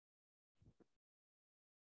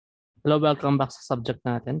Hello, welcome back sa subject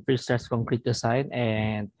natin, Prestressed Concrete Design.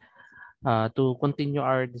 And to continue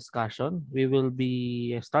our discussion, we will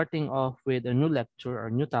be starting off with a new lecture or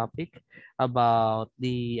new topic about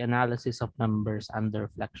the analysis of numbers under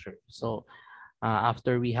Flexure. So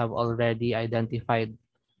after we have already identified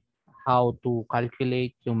how to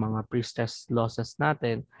calculate yung mga pre-stress losses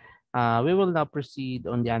natin, we will now proceed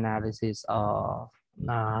on the analysis of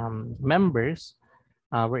members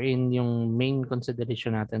wherein yung main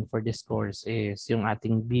consideration natin for this course is yung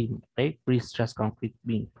ating beam, okay? Pre-stress concrete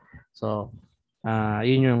beam. So,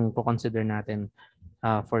 yun yung consider natin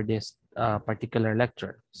for this particular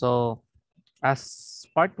lecture. So, as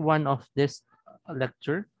part one of this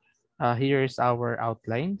lecture, here is our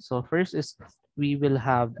outline. So, first is we will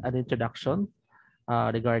have an introduction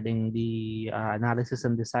regarding the analysis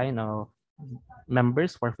and design of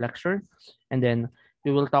members for Flexure. And then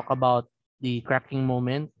we will talk about the cracking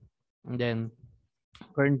moment, and then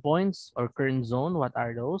current points or current zone, what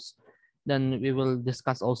are those? Then we will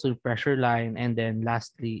discuss also pressure line, and then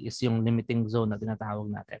lastly is yung limiting zone na tinatawag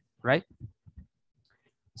natin, right?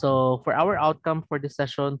 So for our outcome for this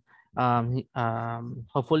session,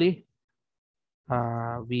 hopefully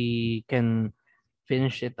we can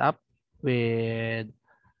finish it up with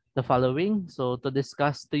the following. So to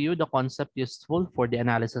discuss to you the concept useful for the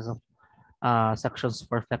analysis of sections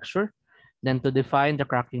for flexure, then to define the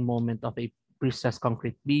cracking moment of a prestressed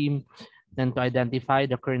concrete beam, then to identify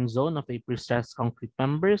the current zone of a prestressed concrete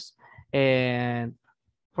members, and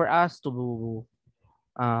for us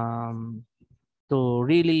um, to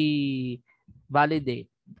really validate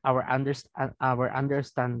our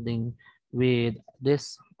understanding with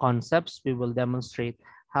these concepts, we will demonstrate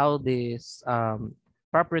how these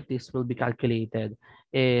properties will be calculated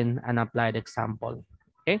in an applied example.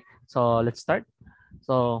 Okay, so let's start.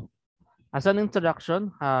 So as an introduction,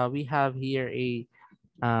 we have here a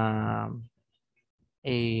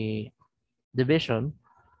division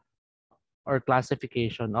or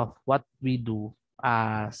classification of what we do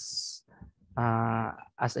as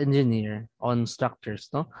as engineer on structures,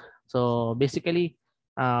 no? So basically,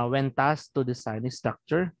 when tasked to design a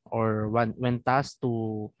structure or when tasked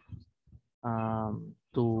to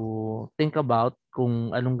think about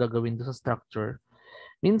kung anong gagawin do sa structure,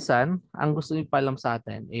 minsan ang gusto ipalam sa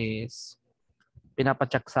atin is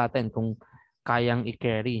pinapacheck sa atin kung kayang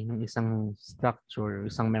i-carry ng isang structure,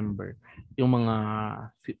 isang member, yung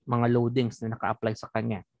mga loadings na naka-apply sa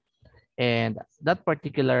kanya. And that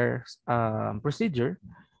particular procedure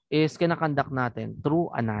is kinakonduct natin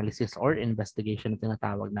through analysis or investigation na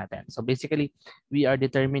tinatawag natin. So basically, we are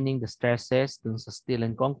determining the stresses dun sa steel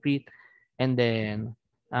and concrete, and then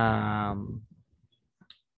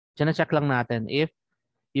check lang natin if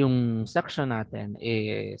yung section natin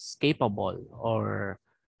is capable or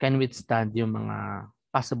can withstand yung mga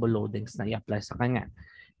possible loadings na i-apply sa kanya.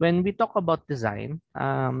 When we talk about design,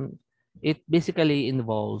 it basically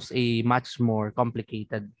involves a much more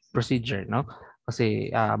complicated procedure, no?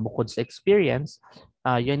 Kasi bukod sa experience,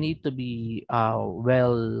 you need to be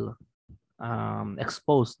well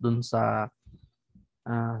exposed dun sa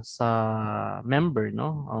member,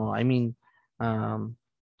 no? I mean,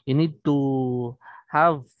 you need to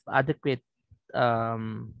have adequate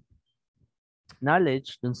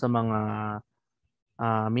knowledge dun sa mga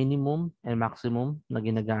minimum and maximum na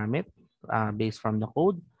ginagamit based from the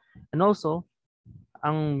code. And also,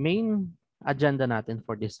 ang main agenda natin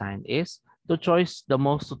for design is to choose the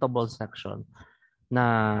most suitable section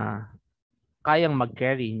na kayang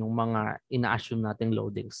mag-carry ng mga ina-assume nating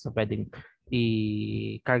loadings na pwedeng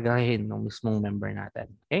i-kargahin ng mismong member natin.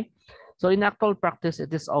 Okay? So in actual practice,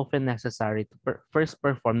 it is often necessary to first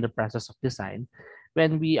perform the process of design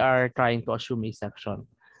when we are trying to assume a section.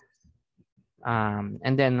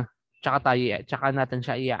 And then, tsaka natin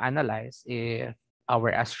siya i-analyze if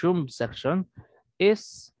our assumed section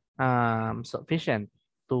is sufficient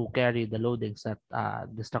to carry the loadings that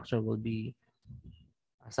the structure will be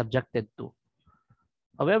subjected to.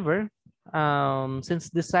 However,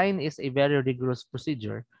 since design is a very rigorous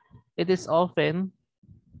procedure, it is often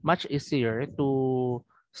much easier to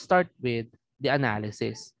start with the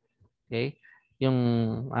analysis. Okay?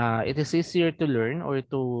 It is easier to learn or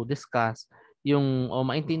to discuss o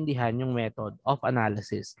maintindihan yung method of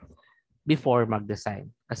analysis before mag-design.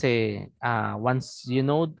 Kasi once you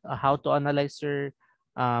know how to analyze your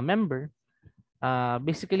member,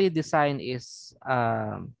 basically design is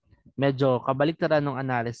medyo kabaliktaran ng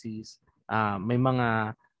analysis. May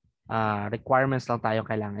mga requirements lang tayo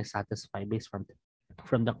kailangan i-satisfy based from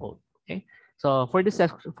the code. Okay? So for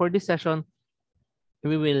this session,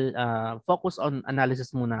 we will focus on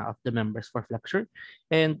analysis muna of the members for Flexure,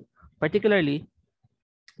 and particularly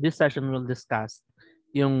this session will discuss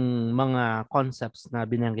yung mga concepts na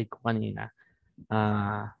binanggit ko kanina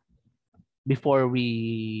before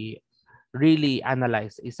we really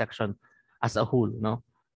analyze a section as a whole, no?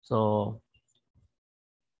 So,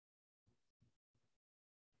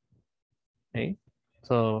 okay.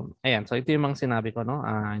 So, ayan. So, ito yung mga sinabi ko, no?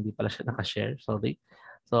 Hindi pala siya nakashare. Sorry.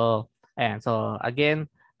 So, ayan. So, again,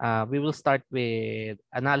 we will start with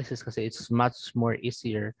analysis kasi it's much more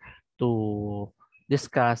easier to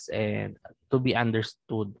discuss and to be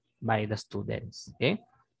understood by the students. Okay?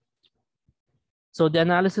 So, the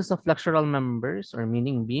analysis of flexural members or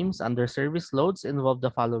meaning beams under service loads involve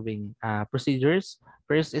the following procedures.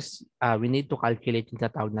 First is we need to calculate yung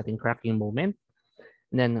tatawag nating cracking moment.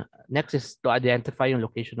 And then next is to identify yung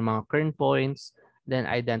location ng mga current points, then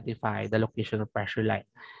identify the location of pressure line.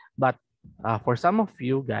 But for some of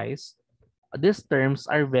you guys, these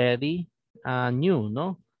terms are very new,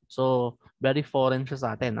 no? So very foreign siya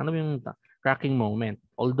sa atin. Ano yung cracking moment?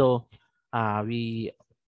 Although we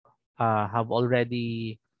have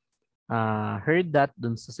already heard that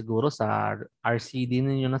dun sa siguro sa RCD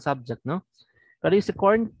ninyo na subject, no? Pero yung si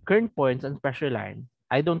current points and pressure line,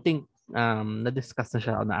 I don't think na-discuss na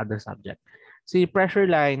siya on the other subject. Si pressure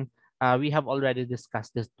line, we have already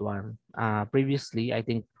discussed this one previously, I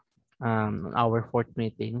think our fourth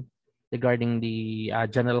meeting regarding the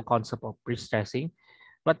general concept of pre-stressing.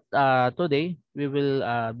 But today, we will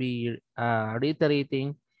be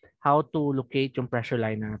reiterating how to locate yung pressure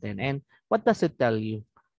line natin. And what does it tell you?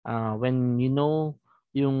 When you know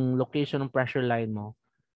yung location ng pressure line mo,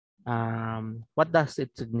 what does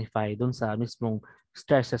it signify dun sa mismong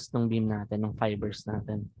stresses ng beam natin, ng fibers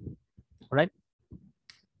natin. Alright?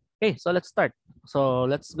 Okay, so let's start. So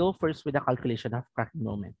let's go first with the calculation of cracking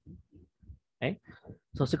moment. Okay?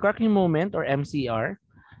 So the cracking moment or MCR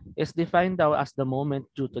is defined now as the moment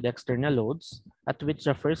due to the external loads at which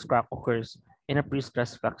the first crack occurs in a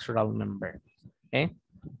pre-stressed flexural member. Okay?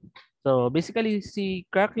 So basically, si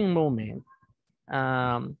cracking moment,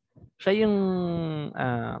 siya yung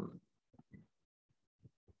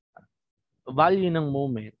value ng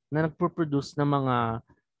moment na nagpo-produce ng mga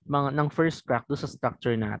ng first crack do sa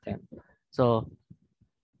structure natin. So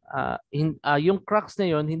yung cracks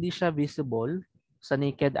na yon hindi siya visible sa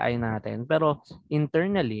naked eye natin, pero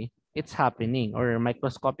internally it's happening or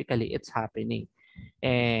microscopically it's happening.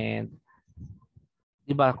 And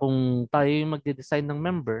 'di ba kung tayo yung magde-design ng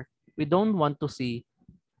member, we don't want to see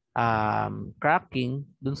cracking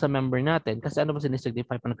dun sa member natin kasi ano ba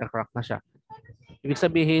sinisignify pa nagka-crack na siya? Ibig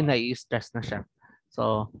sabihin na i-stress na siya.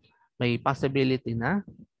 So, may possibility na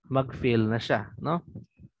mag-fail na siya, no?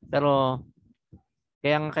 Pero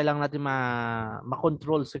kaya kailangan natin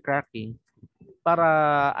ma-control si cracking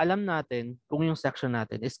para alam natin kung yung section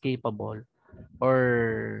natin is capable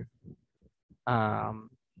or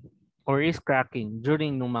is cracking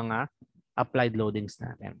during ng mga applied loadings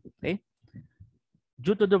natin. Okay?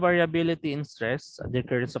 Due to the variability in stress at the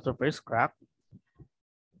occurrence of the first crack,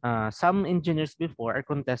 some engineers before are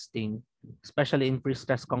contesting, especially in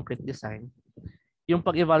pre-stressed concrete design, yung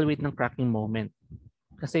pag-evaluate ng cracking moment.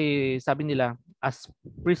 Kasi sabi nila, as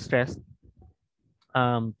pre-stressed,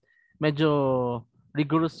 medyo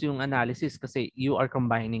rigorous yung analysis kasi you are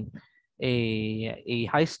combining a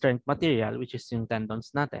high strength material, which is yung tendons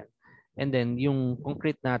natin, and then yung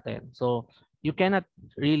concrete natin. So, you cannot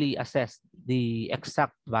really assess the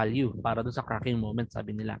exact value para doon sa cracking moment,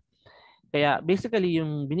 sabi nila. Kaya basically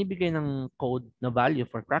yung binibigay ng code na value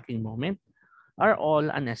for cracking moment are all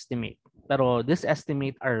an estimate. Pero this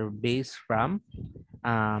estimate are based from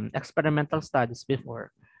experimental studies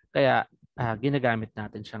before. Kaya ginagamit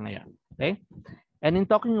natin siya ngayon. Okay? And in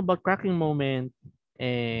talking about cracking moment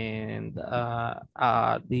and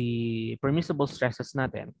the permissible stresses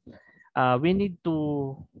natin, we need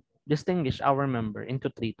to distinguish our member into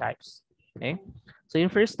three types. Okay? So yung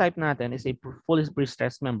first type natin is a fully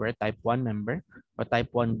pre-stressed member, type 1 member or type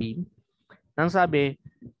 1 beam. Nang sabi,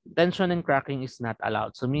 tension and cracking is not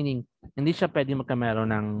allowed. So meaning, hindi siya pwede magkamero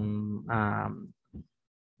ng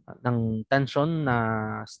tension na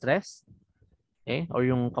stress. Okay? Or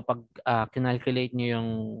yung kapag kinalculate nyo yung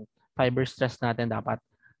fiber stress natin, dapat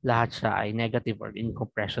lahat siya ay negative or in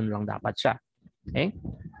compression lang dapat siya. Okay?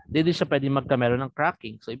 Hindi siya pwede magkamero ng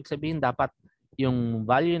cracking. So ibig sabihin dapat yung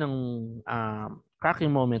value ng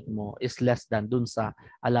cracking moment mo is less than dun sa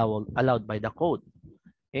allowed by the code.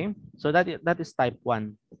 Okay? So that is type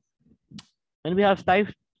 1. And we have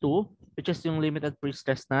type 2, which is yung limited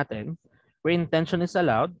pre-stress natin, wherein tension is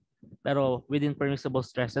allowed, pero within permissible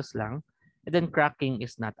stresses lang, and then cracking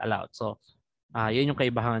is not allowed. So, yun yung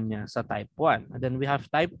kaibahan niya sa type 1. And then we have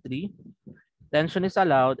type 3, Tension is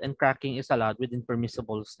allowed and cracking is allowed within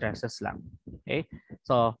permissible stresses lang. Okay?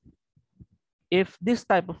 So, if this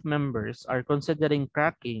type of members are considering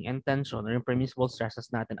cracking and tension or impermissible stresses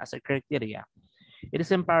natin as a criteria, it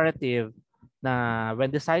is imperative na when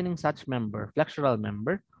designing such member, flexural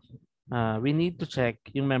member, we need to check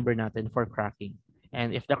yung member natin for cracking.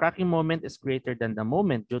 And if the cracking moment is greater than the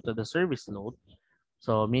moment due to the service load,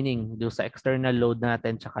 so meaning do sa external load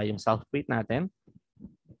natin tsaka yung self-weight natin,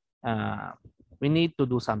 we need to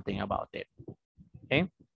do something about it. Okay?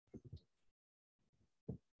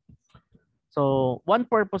 So one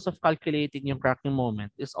purpose of calculating yung cracking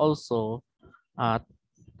moment is also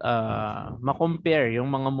ma-compare yung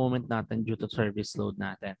mga moment natin due to service load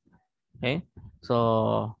natin. Okay?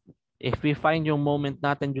 So if we find yung moment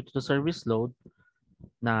natin due to the service load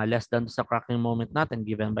na less than sa cracking moment natin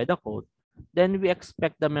given by the code, then we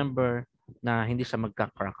expect the member na hindi siya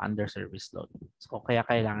magka-crack under service load. So kaya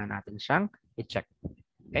kailangan natin siyang i-check.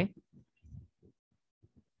 Okay?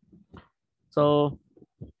 So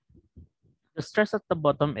the stress at the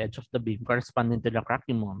bottom edge of the beam corresponding to the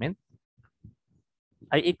cracking moment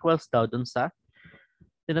ay equals daw dun sa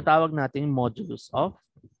tinatawag nating modulus of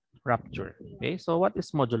rupture. Okay? So what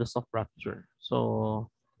is modulus of rupture? So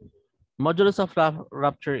modulus of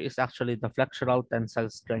rupture is actually the flexural tensile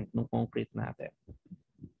strength ng concrete natin.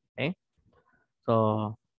 Okay?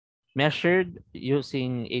 So measured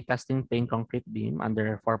using a testing plane concrete beam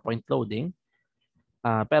under 4-point loading.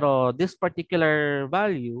 Pero this particular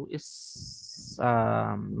value is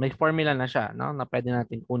may formula na siya, no, na pwede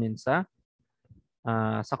natin kunin sa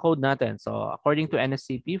code natin. So according to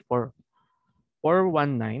NSCP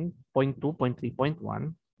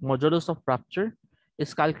 419.2.3.1, modulus of rupture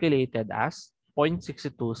is calculated as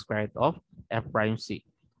 0.62 square root of F prime C.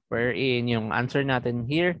 Wherein yung answer natin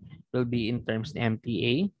here will be in terms ng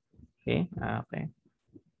MPa. Okay? Okay.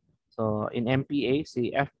 So in MPa, si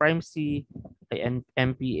F prime C ay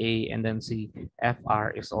MPa, and then si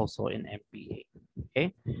FR is also in MPa.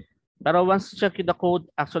 Okay? Pero once you check the code,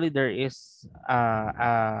 actually there is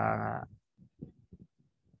a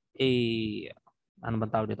ano ba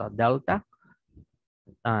tawag dito? Delta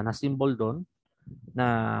na symbol doon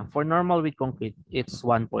na for normal with concrete, it's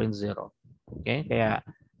 1.0. Okay? Kaya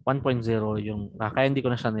 1.0 yung kaya hindi ko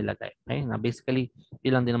na siya nilagay. Okay? Na basically,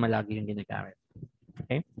 ilang din naman lagi yung ginagamit.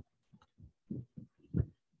 Okay?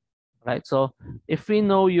 Right? So, if we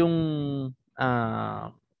know yung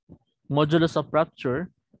modulus of rupture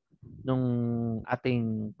nung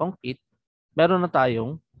ating concrete, meron na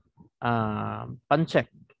tayong pan-check.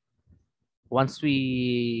 Once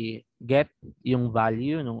we get yung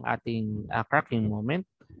value ng ating cracking moment,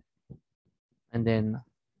 and then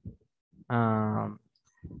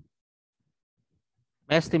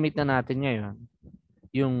estimate na natin ngayon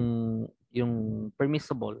yung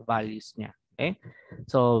permissible values niya. Okay?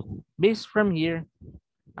 So, based from here,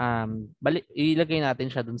 ilagay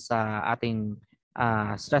natin siya dun sa ating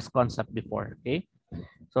stress concept before. Okay?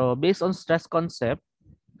 So, based on stress concept,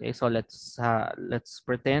 okay, so let's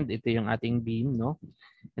pretend ito yung ating beam, no?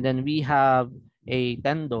 And then we have a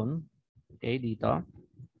tendon, okay, dito.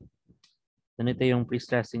 Ganito yung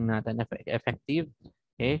pre-stressing natin effective,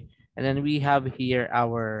 okay? And then we have here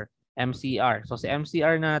our MCR. So si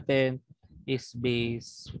MCR natin is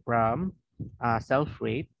based from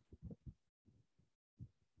self-weight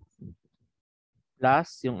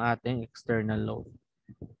plus yung ating external load.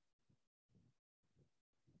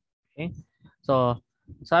 Okay? So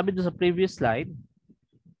sabi doon sa previous slide,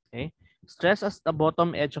 okay, stress at the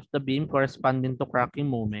bottom edge of the beam corresponding to cracking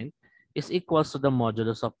moment is equals to the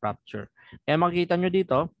modulus of rupture. Kaya makikita nyo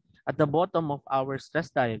dito, at the bottom of our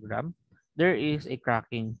stress diagram, there is a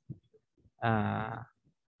cracking, a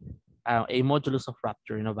modulus of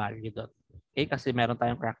rupture na value doon. Okay, kasi meron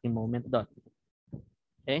tayong cracking moment doon.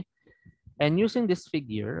 Okay, and using this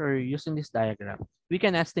figure or using this diagram, we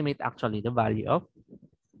can estimate actually the value of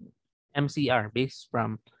MCR based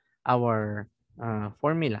from our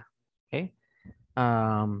formula. Okay,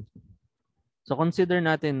 so consider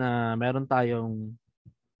natin na meron tayong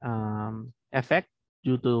effect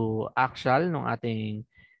due to axial ng ating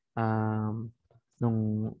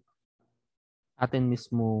nung atin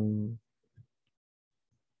mismong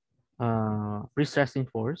pre-stressing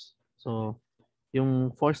force. So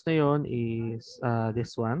yung force na yon is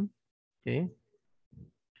this one. Okay,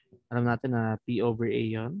 alam natin na P over A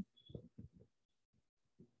yon.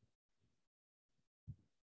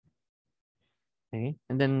 Okay,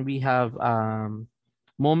 and then we have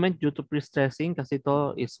moment due to pre-stressing kasi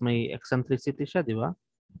ito is may eccentricity siya, di ba?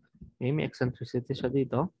 Okay, may eccentricity siya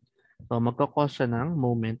dito. So magkakause siya ng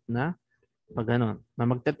moment na pag ganon, na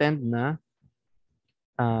magte-tend na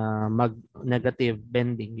mag-negative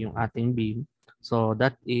bending yung ating beam. So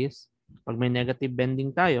that is, pag may negative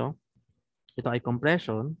bending tayo, ito ay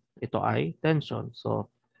compression, ito ay tension. So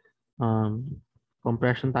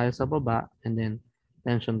compression tayo sa baba and then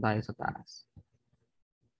tension tayo sa taas.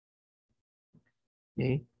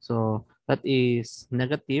 Okay? So that is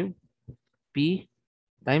negative P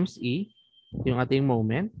times E, yung ating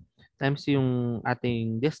moment, times yung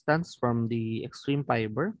ating distance from the extreme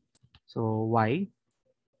fiber. So Y.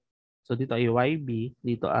 So dito ay YB,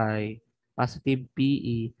 dito ay positive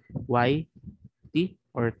PE, YT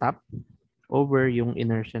or top over yung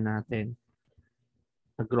inertia natin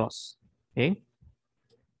na gross. Okay?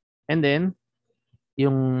 And then,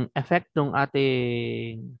 yung effect ng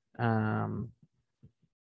ating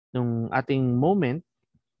moment,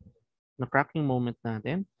 na cracking moment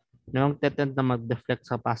natin, na magtetend na mag-deflect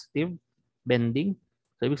sa positive bending.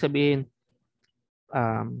 So, ibig sabihin,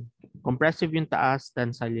 compressive yung taas,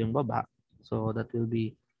 tensile yung baba. So, that will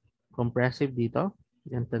be compressive dito,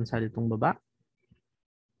 and tensile itong baba.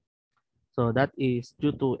 So, that is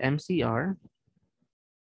due to MCR.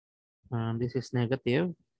 This is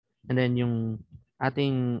negative. And then, yung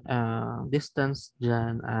ating distance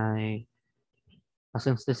dyan ay,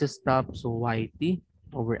 since this is top, so YT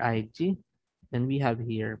over IG. Then we have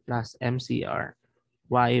here plus MCR,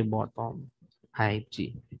 Y bottom,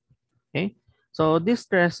 IG. Okay? So, these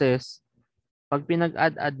stresses, pag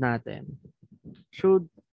pinag-add-add natin, should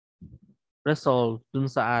resolve dun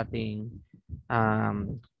sa ating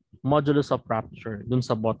modulus of rupture dun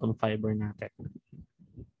sa bottom fiber natin.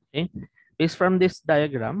 Okay? Based from this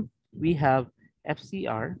diagram, we have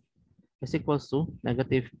FCR is equals to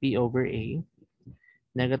negative P over A,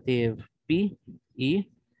 negative P E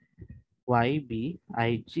YB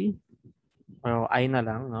IG, or I na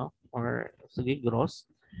lang, no? Or sige, gross,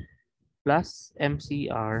 plus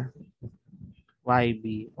MCR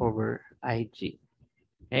YB over IG.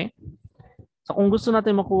 Okay? So kung gusto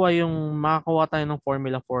natin makakuha tayo ng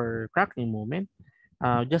formula for cracking moment,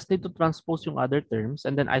 just need to transpose yung other terms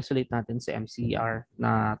and then isolate natin si MCR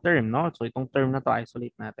na term, no? So itong term na to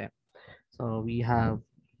isolate natin. So we have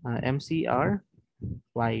MCR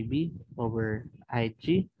YB over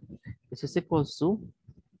IG. This is equals to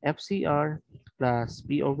FCR plus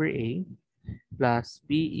P over A plus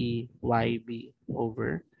PE YB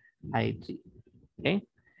over IG. Okay?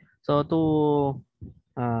 So to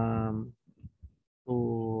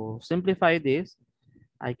simplify this,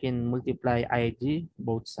 I can multiply IG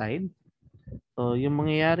both sides. So yung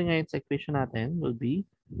mangyayari ngayon sa equation natin will be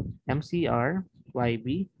MCR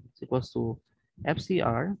YB is equals to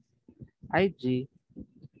FCR IG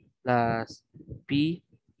plus P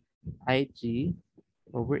IG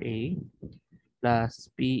over A plus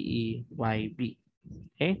PE YB.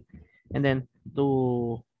 Okay? And then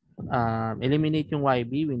to eliminate yung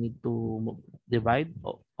YB, we need to divide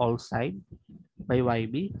all side by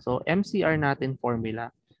YB. So MCR natin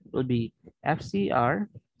formula will be FCR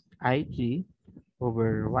IG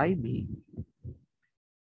over YB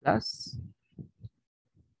plus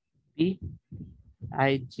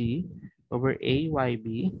PIG over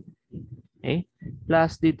AYB. Okay?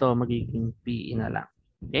 Plus dito magiging PE na lang.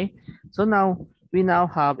 Okay? So now, we now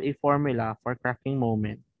have a formula for cracking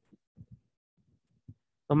moment.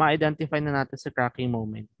 So ma-identify na natin sa cracking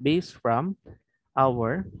moment based from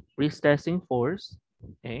our pre-stressing force.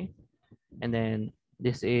 Okay? And then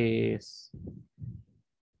this is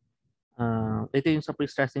ito yung sa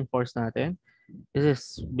pre-stressing force natin. This is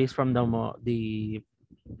based from the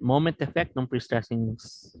moment effect ng pre-stressing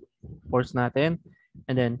force natin.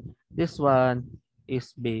 And then this one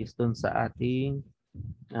is based dun sa ating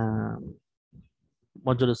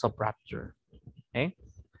modulus of rupture. Okay?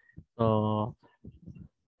 So,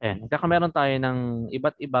 nagkakameron tayo ng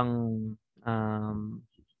iba't ibang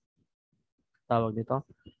tawag dito.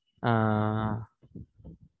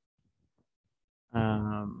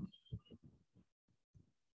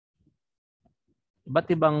 Iba't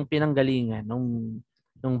ibang pinanggalingan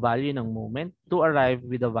ng value ng moment to arrive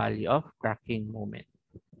with the value of cracking moment.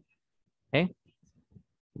 Okay?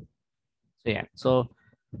 So, yeah.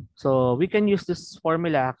 So we can use this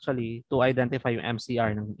formula actually to identify yung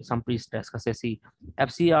MCR ng isang pre-stress kasi si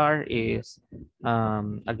FCR is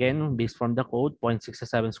again based from the code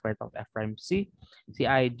 0.67 square root of F prime C. Si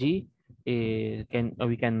IG we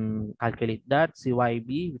can calculate that. Si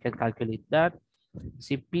YB we can calculate that.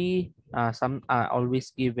 Si P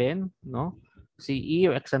always given, no? Si E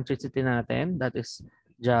yung eccentricity natin, that is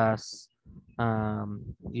just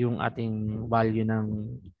yung ating value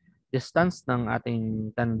ng distance ng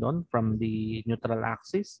ating tendon from the neutral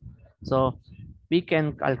axis. So, we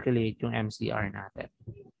can calculate yung MCR natin.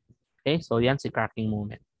 Okay, so yan si cracking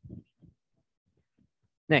moment.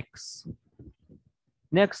 Next.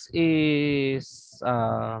 Next is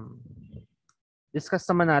discuss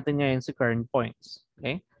naman natin ngayon si current points.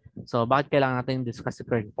 Okay? So, bakit kailangan natin discuss si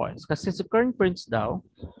current points? Kasi si current points daw,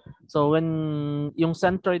 so when yung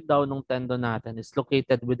centroid daw ng tendon natin is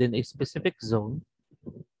located within a specific zone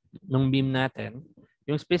ng beam natin,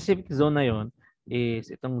 yung specific zone na yon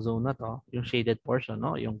is itong zone na to, yung shaded portion,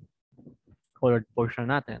 no? Yung colored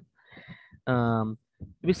portion natin. Um,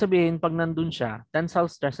 ibig sabihin, pag nandun siya,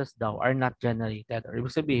 tensile stresses daw are not generated. Or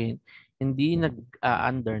ibig sabihin, hindi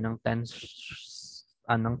nag-under ng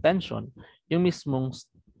tension yung mismong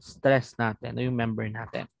stress natin o yung member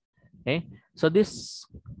natin. Okay? So this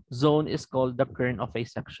zone is called the kern of a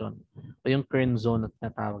section o yung kern zone na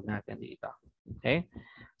tinatawag natin dito. Okay?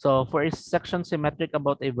 So for a section symmetric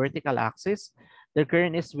about a vertical axis, the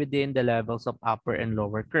kern is within the levels of upper and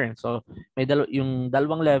lower kern. So may yung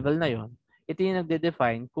dalawang level na yon, ito yung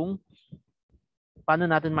nagde-define kung paano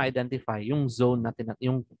natin ma-identify yung zone natin,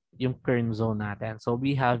 yung kern zone natin. So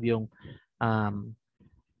we have yung um,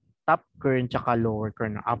 top kern tsaka lower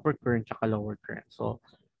kern, upper kern tsaka lower kern. So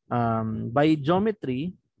by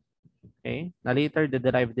geometry, okay, na later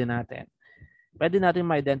de-derive din natin, pwede natin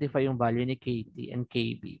ma-identify yung value ni KT and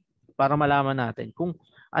KB para malaman natin kung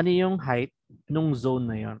ano yung height nung zone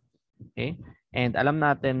na yon. Okay? And alam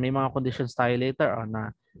natin may mga conditions tayo later on na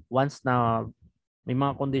once na may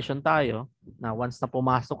mga condition tayo na once na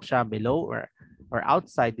pumasok siya below or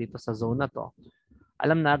outside dito sa zone na to,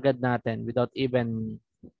 alam na agad natin without even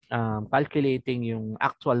calculating yung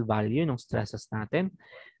actual value ng stresses natin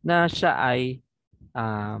na siya ay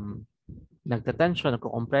nagte-tension,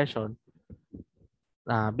 nagko-compression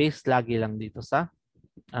based lagi lang dito sa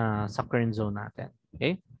current zone natin.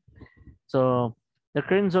 Okay? So, the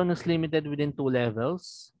current zone is limited within two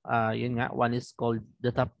levels. Yun nga, one is called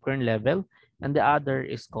the top kern level and the other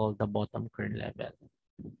is called the bottom kern level.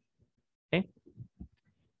 Okay?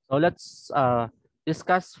 So, let's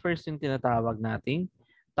discuss first yung tinatawag nating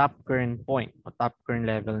top kern point o top kern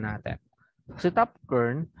level natin. Si top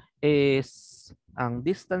kern is, ang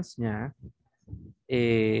distance niya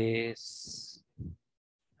is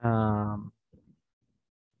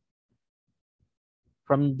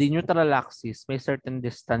from the neutral axis, may certain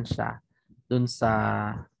distance siya dun sa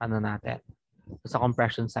ano natin, sa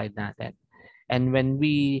compression side natin. And when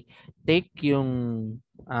we take yung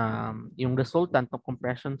resultant ng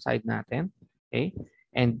compression side natin, okay,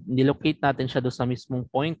 and nilocate natin siya doon sa mismong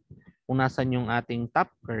point kung nasan yung ating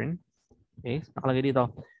top kern, okay, nakalagay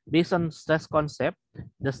dito, based on stress concept,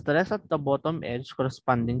 the stress at the bottom edge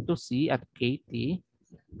corresponding to C at KT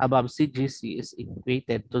above CGC is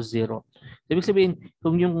equated to 0. Ibig sabihin,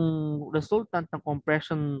 kung yung resultant ng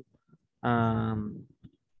compression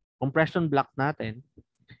block natin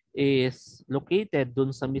is located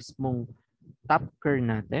dun sa mismong top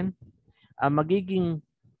kern natin, ang magiging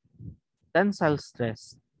tensile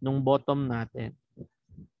stress nung bottom natin,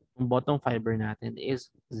 yung bottom fiber natin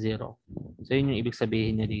is 0. So yun yung ibig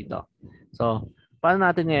sabihin niya dito. So, paano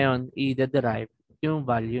natin ngayon i-derive yung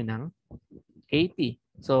value ng KT?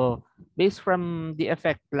 So, based from the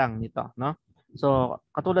effect lang nito, no? So,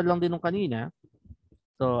 katulad lang din nung kanina,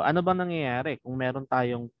 so ano bang nangyayari kung meron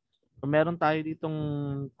tayo ditong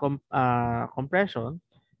compression,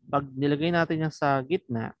 pag nilagay natin yan sa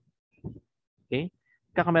gitna, okay?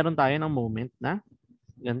 Meron tayo ng moment na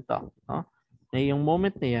ganito, no? Na yung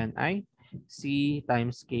moment na yan ay C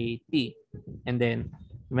times KT. And then,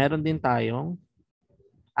 meron din tayong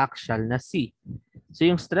axial na C. So,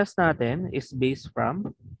 yung stress natin is based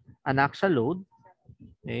from an axial load,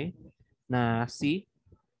 okay, na C.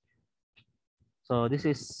 So, this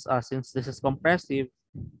is, since this is compressive,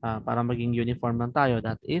 para maging uniform lang tayo,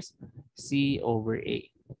 that is C over A.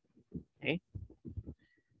 Okay?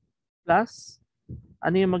 Plus,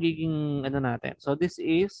 ano yung magiging ano natin? So, this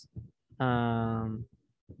is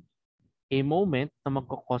a moment na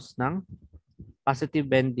magkakos ng positive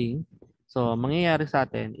bending. So, mangyayari sa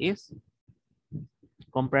atin is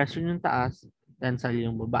compression yung taas, tensile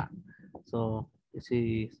yung baba. So, this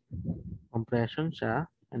is compression siya,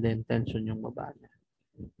 and then tension yung baba niya.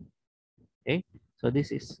 Okay? So,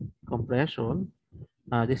 this is compression.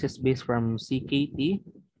 This is based from CKT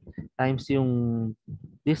times yung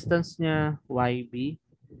distance niya, YB,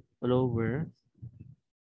 all over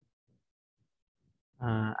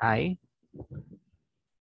I.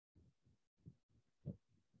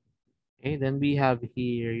 Okay, then we have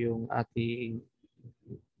here yung ating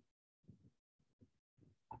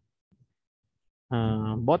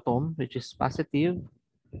bottom, which is positive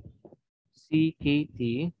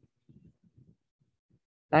CKT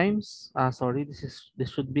times, sorry, this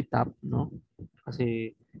should be top, no?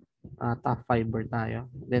 Kasi top fiber tayo.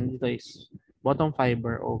 Then dito is bottom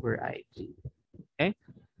fiber over IG. Okay?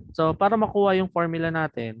 So para makuha yung formula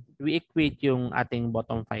natin, we equate yung ating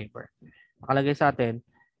bottom fiber. Nakalagay sa atin,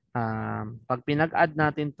 pag pinag-add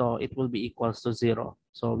natin to, it will be equals to 0.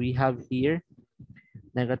 So we have here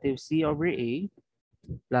negative C over A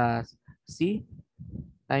plus C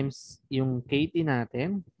times yung KT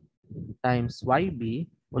natin times YB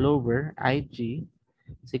all over IG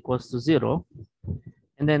is equals to 0.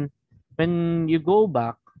 And then when you go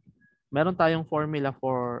back, meron tayong formula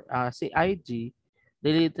for si IG,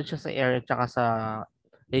 related siya sa area at sa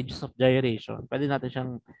radius of gyration. Pwede natin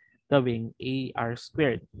siyang gawing AR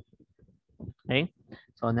squared. Okay?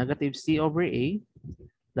 So negative C over A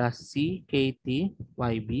plus C KT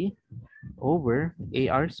YB over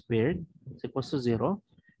AR squared is equals to 0.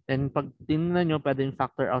 Then pag tinignan nyo, pwedeng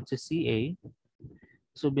factor out si CA.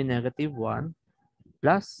 This will be negative 1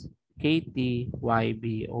 plus KT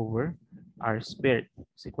YB over R squared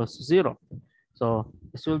is equals to 0. So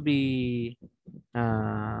this will be,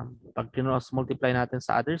 pag cross multiply natin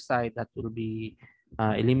sa other side, that will be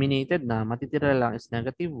eliminated na. Matitira lang is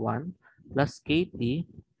negative 1 plus KT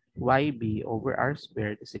YB over R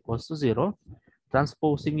squared is equals to 0.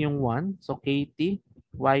 Transposing yung 1, so KT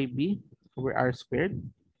YB over R squared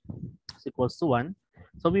is equals to 1.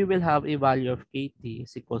 So we will have a value of KT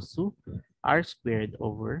is equals to R squared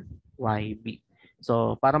over YB.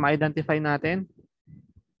 So para ma-identify natin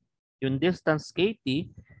yung distance KT,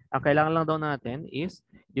 ang kailangan lang daw natin is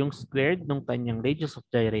yung squared ng kanyang radius of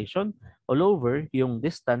gyration all over yung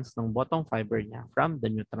distance ng bottom fiber niya from the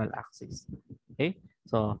neutral axis. Okay?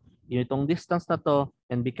 So, itong distance na to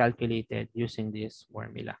can be calculated using this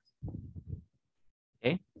formula.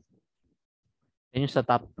 Okay? Yan yung sa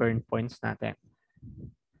top current points natin.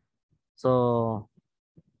 So,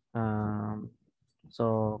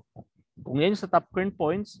 kung yan sa top current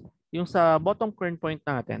points, yung sa bottom current point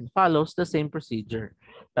natin follows the same procedure.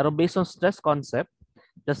 Pero based on stress concept,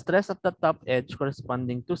 the stress at the top edge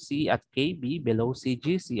corresponding to C at KB below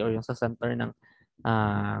CGC or yung sa center ng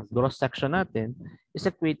gross section natin is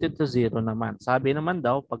equated to 0 naman. Sabi naman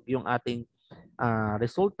daw, pag yung ating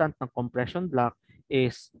resultant ng compression block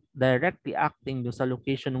is directly acting doon sa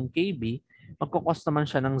location ng KB, magkukos naman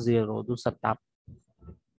siya ng 0 doon sa top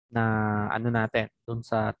na ano natin, doon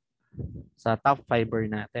sa top fiber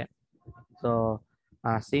natin. So,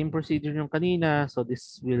 same procedure yung kanina. So,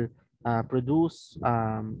 this will produce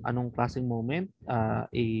anong klaseng moment?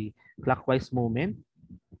 A clockwise moment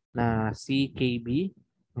na CKB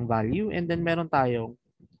ang value. And then, meron tayong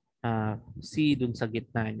C dun sa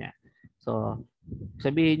gitna niya. So,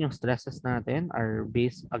 sabihin yung stresses natin are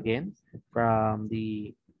based again from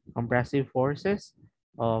the compressive forces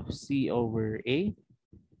of C over A.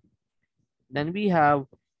 Then we have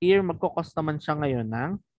here, magkukos naman siya ngayon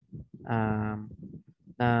ng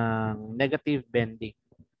negative bending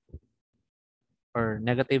or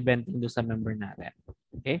negative bending do sa member natin.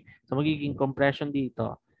 Okay? So magiging compression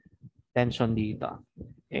dito, tension dito.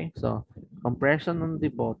 Okay? So compression on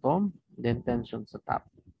the bottom, then tension sa top.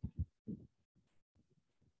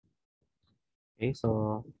 Okay?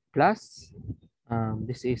 So plus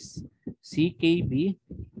this is CKB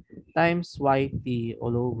times YT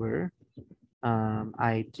all over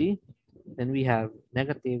IG. Then we have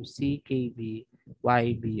negative CKB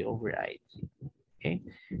YB over IG. Okay?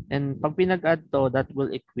 And pag pinag-add to, that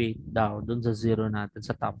will equate daw dun sa 0 natin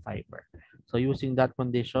sa top fiber. So using that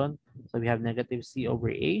condition, so we have negative C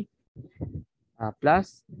over A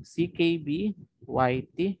plus CKB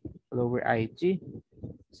YT all over IG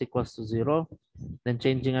is equals to 0. Then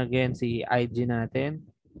changing again si IG natin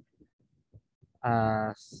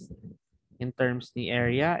as in terms ni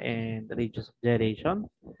area and radius of gyration.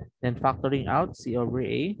 Then factoring out C over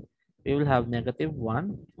A, we will have negative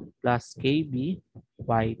 1 plus KB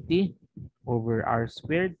YT over R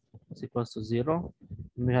squared is equals to 0.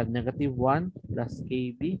 And we have negative 1 plus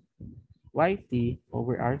KB YT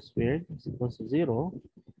over R squared is equals to 0.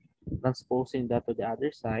 Transposing that to the other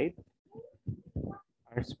side,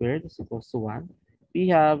 R squared is equals to 1. We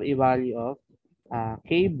have a value of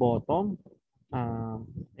K bottom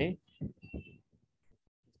okay,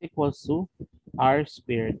 equals to R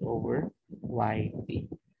squared over YT.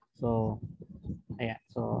 So, ayan.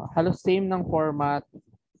 So, halos same ng format.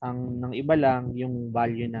 Ng iba lang yung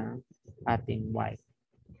value ng ating Y.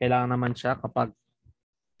 Kailangan naman siya kapag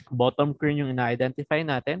bottom curve yung ina-identify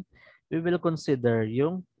natin, we will consider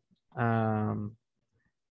yung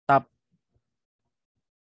top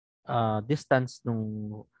distance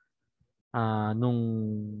nung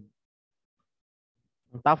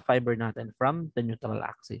ang top fiber natin from the neutral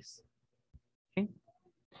axis. Okay?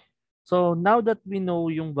 So now that we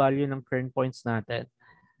know yung value ng current points natin,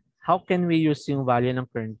 how can we use yung value ng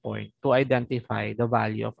current point to identify the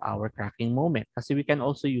value of our cracking moment? Kasi we can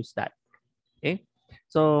also use that. Okay?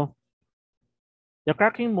 So the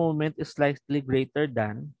cracking moment is slightly greater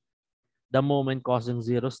than the moment causing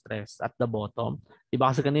zero stress at the bottom. Diba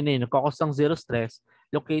kasi kanina yun, nagkakos ng zero stress,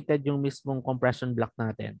 located yung mismong compression block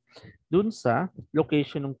natin dun sa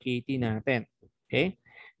location ng KT natin. Okay?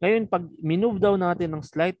 Ngayon, pag minove daw natin ng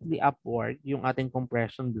slightly upward yung ating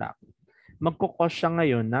compression block, magkukos siya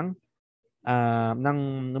ngayon ng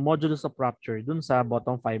modulus of rupture dun sa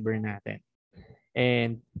bottom fiber natin.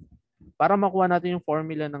 And para makuha natin yung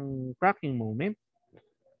formula ng cracking moment,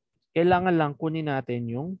 kailangan lang kunin natin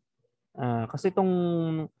yung kasi itong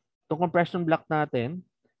compression block natin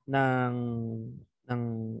ng ng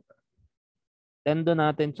tendon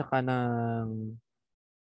natin tsaka ng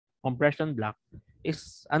compression block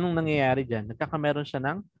is anong nangyayari diyan? Nagkakameron siya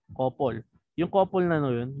ng couple. Yung couple na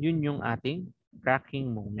yun yung ating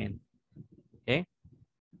cracking moment. Okay?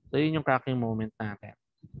 So yun yung cracking moment natin.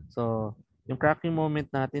 So yung cracking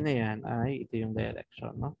moment natin na yan ay ito yung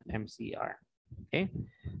direction, no? MCR. Okay?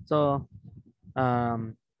 So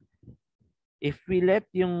if we let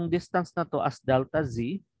yung distance na to as delta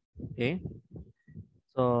Z, okay?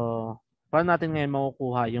 So, paano natin ngayon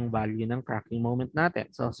makukuha yung value ng cracking moment natin?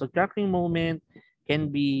 So cracking moment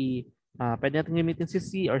can be, pwede natin gamitin si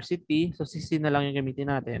C or si T. So, si C na lang yung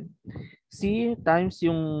gamitin natin. C times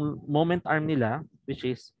yung moment arm nila, which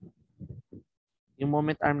is, yung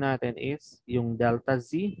moment arm natin is yung delta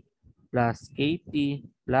Z plus KT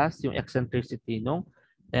plus yung eccentricity ng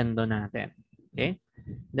tendon natin. Okay?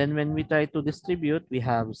 Then when we try to distribute, we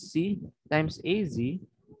have C times AZ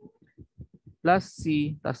plus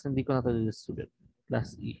C, tapos hindi ko na ito distribute,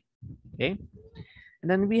 plus E. Okay? And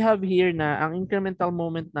then we have here na ang incremental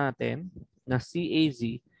moment natin na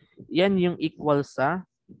CAZ, yan yung equal sa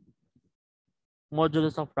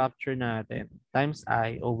modulus of rupture natin times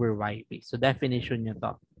I over YB. So definition nyo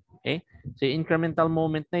to. Okay? So yung incremental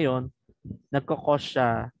moment na yon, nagkakos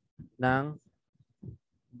siya ng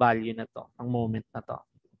value na to, ang moment na to.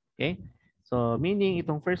 Okay? So, meaning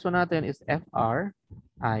itong first one natin is FR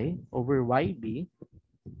I over YB,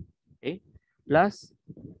 okay, plus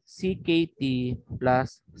CKT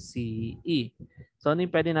plus CE. So, ano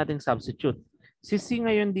yung pwede natin substitute? Si C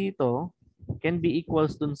ngayon dito can be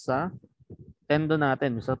equals dun sa tendon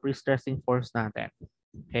natin, sa pre-stressing force natin.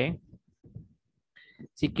 Okay?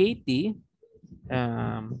 Si KT,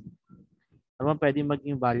 ano ba pwede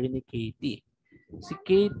maging value ni KT? Si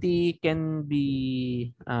KT can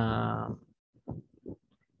be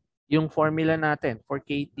yung formula natin for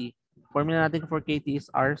KT. Formula natin for KT is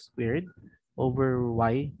R squared over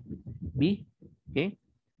YB. Okay?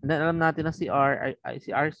 And then alam natin na si R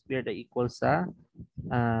squared ay equal sa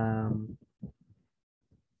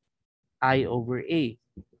I over A.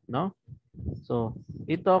 No? So,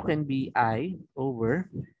 ito can be I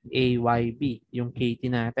over AYB, yung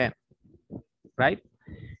KT natin. Right?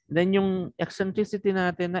 Then yung eccentricity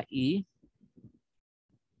natin na E,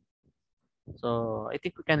 so I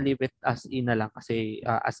think we can leave it as E na lang kasi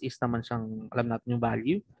as is naman siyang alam natin yung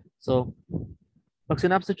value. So, pag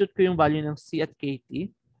sinubstitute ko yung value ng C at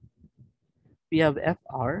KT, we have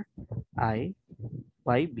FR I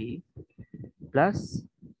YB plus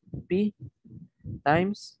P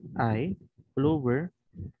times I all over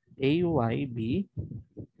AYB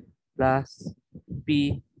plus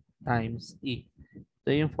P times E.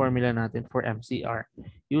 Ito yung formula natin for MCR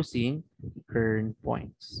using current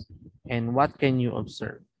points. And what can you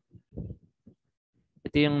observe?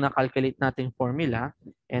 Ito yung nakalculate nating formula.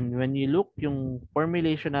 And when you look yung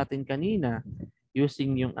formulation natin kanina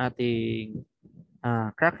using yung ating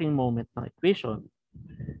cracking moment ng equation,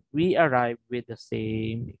 we arrive with the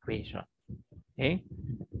same equation. Okay?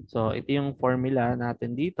 So, ito yung formula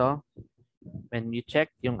natin dito. When you check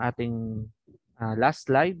yung ating last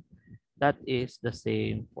slide, that is the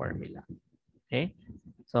same formula. Okay?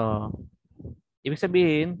 So, ibig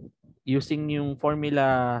sabihin, using yung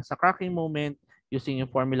formula sa cracking moment, using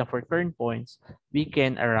yung formula for current points, we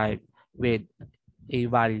can arrive with a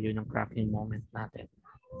value ng cracking moment natin.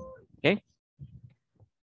 Okay?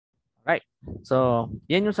 Alright. So,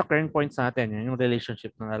 yan yung sa current points natin. Yan yung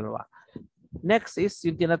relationship ng dalawa. Next is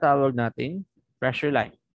yung tinatawag nating pressure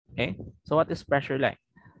line. Okay? So, what is pressure line?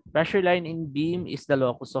 Pressure line in beam is the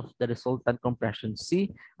locus of the resultant compression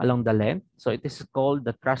C along the length. So it is called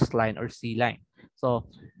the thrust line or C line.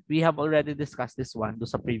 So we have already discussed this one do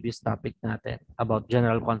sa previous topic natin about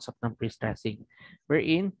general concept ng pre-stressing.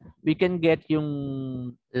 Wherein we can get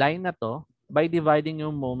yung line na to by dividing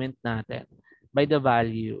yung moment natin by the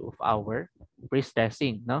value of our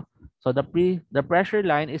pre-stressing, no? So the pressure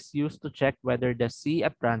line is used to check whether the C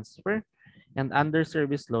at transfer and under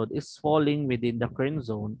service load is falling within the current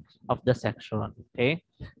zone of the section. Okay?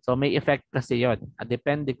 So may effect kasi yon.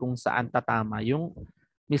 Depende kung saan tatama yung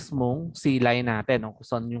mismong C line natin o kung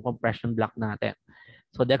saan yung compression block natin.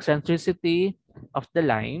 So the eccentricity of the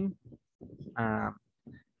line,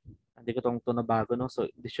 hindi ko itong nabago, no? So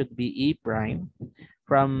this should be E prime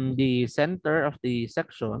from the center of the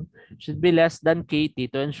section should be less than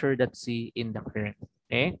KT to ensure that C in the current.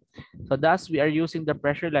 Okay? So thus, we are using the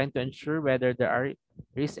pressure line to ensure whether there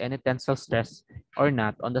is any tensile stress or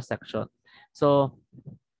not on the section. So,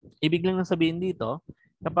 ibig lang sabihin dito,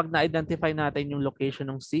 kapag na-identify natin yung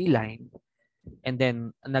location ng C line and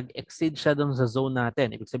then nag-exceed siya dun sa zone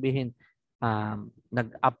natin, ibig sabihin,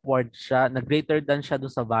 nag-upward siya, nag-greater than siya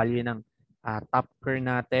dun sa value ng top curve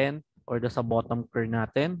natin or do sa bottom curve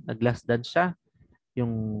natin, nag-less than siya,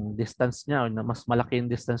 yung distance niya or na mas malaki yung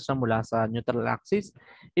distance niya mula sa neutral axis,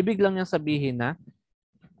 ibig lang niya sabihin na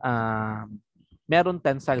meron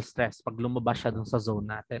tensile stress pag lumabas siya dun sa zone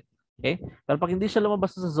natin. Okay? Pero pag hindi siya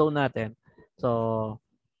lumabas sa zone natin, so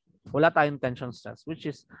wala tayong tension stress, which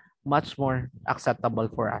is much more acceptable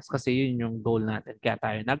for us kasi yun yung goal natin. Kaya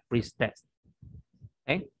tayo nag-pre-stress.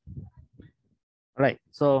 Okay? Alright.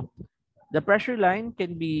 So, the pressure line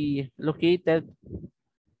can be located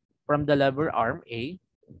from the lever arm A.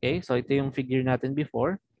 Okay, so ito yung figure natin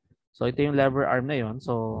before. So ito yung lever arm na yon.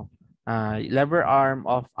 So lever arm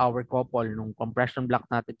of our couple nung compression block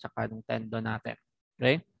natin tsaka nung tendon natin.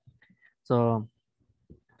 Okay? So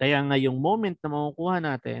kaya nga yung moment na makukuha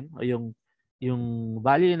natin o yung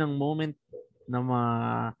value ng moment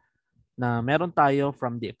na meron tayo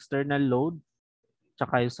from the external load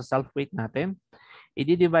tsaka yung sa self weight natin,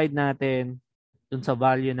 i-divide natin dun sa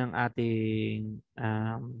value ng ating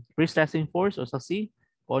pre-stressing force o sa C,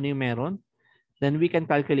 kung ano yung meron, then we can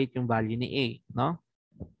calculate yung value ni A, no?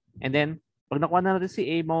 And then, pag nakuha na natin si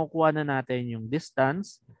A, makukuha na natin yung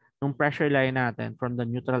distance ng pressure line natin from the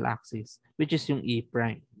neutral axis, which is yung E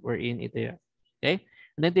prime, wherein ito yun. Okay?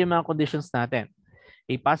 And then, ito yung mga conditions natin.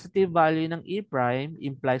 A positive value ng E prime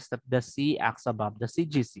implies that the C acts above the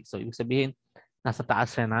CGC. So, ibig sabihin, nasa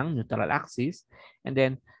taas siya ng neutral axis. And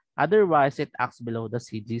then, otherwise, it acts below the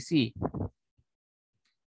CGC.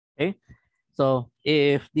 Okay? So,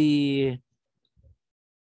 if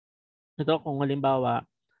ito kung halimbawa,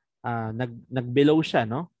 nag-below siya,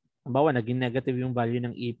 no? Halimbawa, naging negative yung value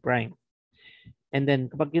ng E prime. And then,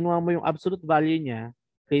 kapag kinuha mo yung absolute value niya,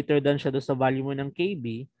 greater than siya doon sa value mo ng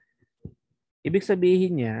KB, ibig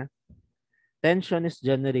sabihin niya, tension is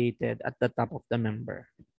generated at the top of the member.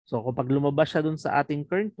 So, kapag lumabas siya doon sa ating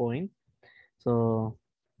current point, so,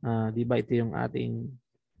 di ba ito yung ating,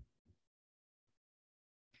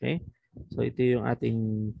 okay? So, ito yung ating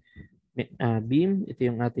beam, ito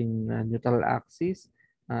yung ating neutral axis.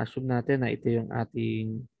 Assume natin na ito yung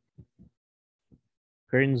ating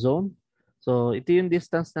current zone. So, ito yung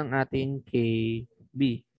distance ng ating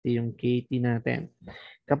KB. Ito yung KT natin.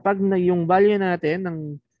 Kapag yung value natin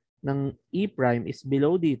ng E prime is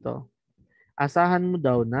below dito, asahan mo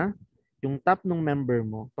daw na yung top ng member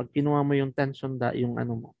mo, pag kinuha mo yung tension, yung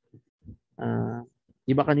ano mo,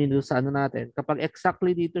 di ba kanino sa ano natin, kapag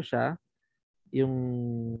exactly dito siya,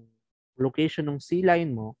 yung location ng C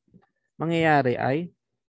line mo, mangyayari ay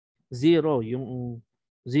 0 yung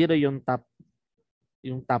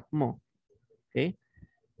top mo. Okay?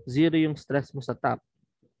 0 yung stress mo sa top.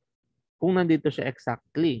 Kung nandito siya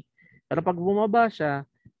exactly. Pero pag bumaba siya,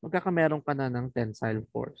 magkakameron ka na ng tensile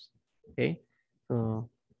force. Okay?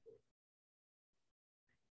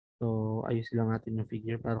 So ayusin lang natin yung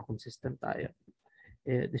figure para consistent tayo.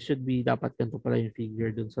 This should be, dapat ganito pala yung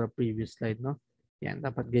figure dun sa previous slide, no? Yan,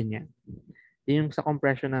 dapat ganyan. Yung sa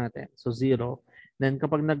compression natin. So 0. Then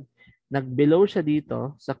kapag nag-below siya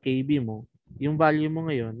dito sa KB mo, yung value mo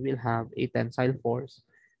ngayon will have a tensile force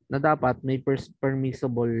na dapat may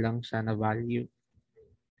permissible lang siya na value.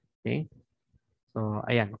 Okay? So,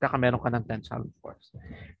 ayan, magkakameron ka ng tensile force.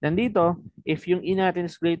 Then dito, if yung E natin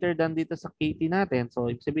is greater than dito sa KT natin,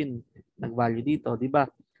 so ibig sabihin, nag-value dito, di ba?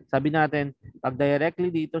 Sabi natin, pag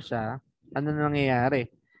directly dito siya, ano na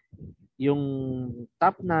nangyayari? Yung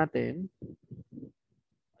top natin,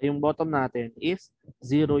 yung bottom natin is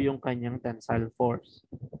 0 yung kanyang tensile force.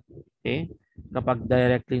 Okay? Kapag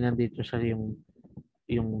directly nandito siya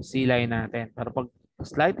yung C line natin. Pero pag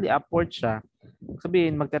slightly upward siya,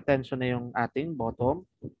 sabihin magte-tension na yung ating bottom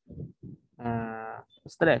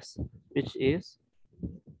stress, which is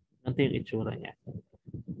ganito yung itsura niya.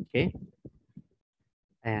 Okay?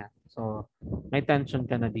 Ayan. So, may tension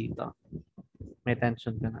ka na dito. May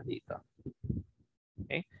tension ka na dito.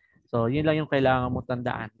 Okay? So, yun lang yung kailangan mo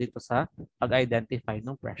tandaan dito sa pag-identify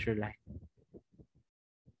ng pressure line.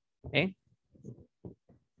 Okay?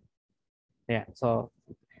 Ayan. So,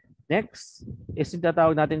 next is yung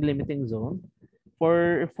tatawag natin limiting zone.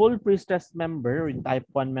 For full pre-stressed member, yung type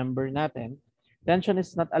 1 member natin, tension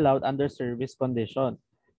is not allowed under service condition.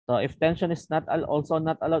 So if tension is also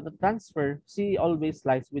not allowed to transfer, C always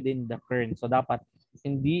lies within the current. So dapat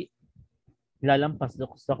hindi lalampas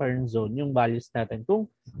sa current zone yung values natin kung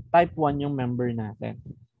type 1 yung member natin.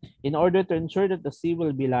 In order to ensure that the C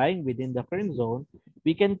will be lying within the current zone,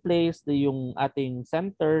 we can place yung ating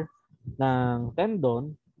center ng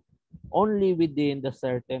tendon only within the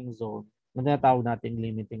certain zone na tinatawag nating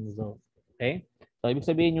limiting zone. Okay? So, ibig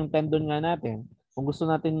sabihin yung tendon nga natin, kung gusto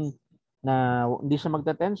natin na hindi siya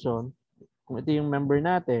magta-tension, kung ito yung member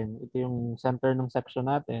natin, ito yung center ng section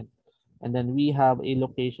natin, and then we have a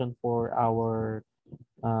location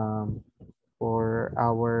um, for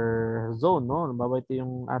our zone, no? Halimbawa ito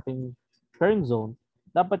yung ating current zone,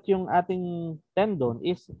 dapat yung ating tendon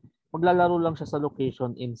is maglalaro lang siya sa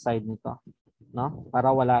location inside nito, no?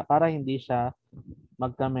 Para hindi siya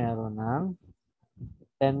magkamero ng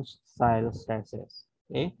tensile stresses.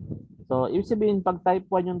 Okay? So, ibig sabihin, pag type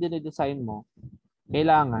 1 yung dinedesign mo,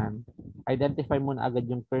 kailangan identify mo na agad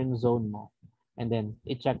yung current zone mo and then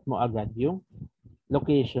i-check mo agad yung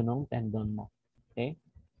location ng tendon mo. Okay?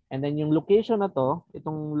 And then yung location na to,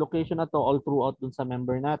 itong location na to all throughout dun sa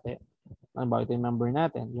member natin. Halimbawa, ito yung member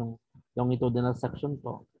natin, yung longitudinal section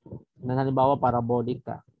to. Na halimbawa, parabolic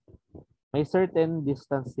ka. May certain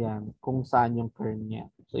distance yan kung saan yung curve niya.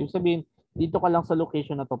 So, ibig sabihin, dito ka lang sa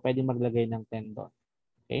location na to, pwede maglagay ng tendon.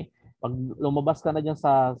 Okay? Pag lumabas ka na dyan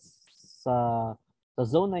sa, sa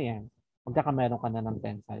zone na yan, magkakameron ka na ng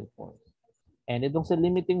tensile force. And itong sa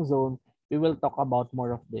limiting zone, we will talk about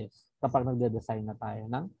more of this kapag nagde-design na tayo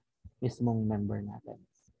ng mismong member natin.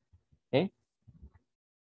 Okay?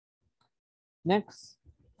 Next,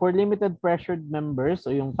 for limited pressured members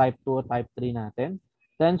o yung type 2 o type 3 natin,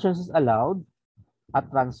 tensions is allowed at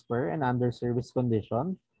transfer and under service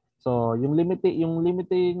condition. So, yung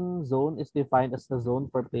limiting zone is defined as the zone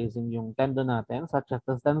for placing yung tendon natin, such as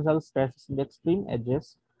the tensile stresses in the extreme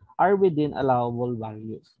edges are within allowable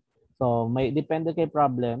values. So, may depende kay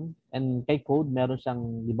problem and kay code, meron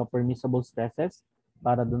siyang, di ba, permissible stresses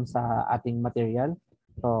para dun sa ating material.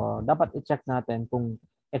 So, dapat i-check natin kung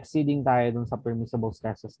exceeding tayo dun sa permissible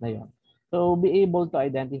stresses na yon. So, be able to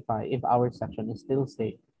identify if our section is still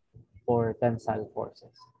safe for tensile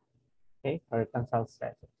forces. Okay? Or tensile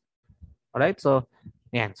stresses. Alright? So,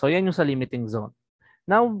 yan. So, yan yung sa limiting zone.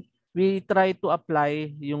 Now, we try to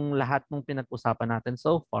apply yung lahat ng pinag-usapan natin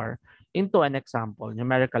so far into an example,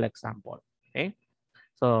 numerical example. Okay?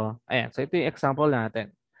 So, ayan. So, ito yung example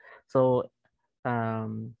natin. So,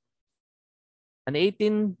 an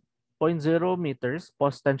 18.0 meters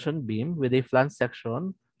post-tension beam with a flange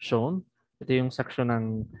section shown. Ito yung section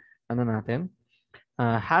ng ano natin.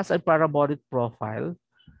 Has a parabolic profile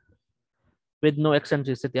with no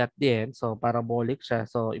eccentricity at the end. So, parabolic siya.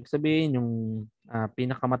 So, ibig sabihin yung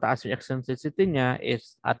pinakamataas yung eccentricity niya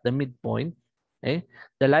is at the midpoint. Okay?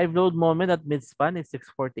 The live load moment at midspan is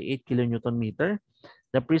 648 kilonewton meter.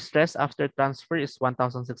 The pre-stress after transfer is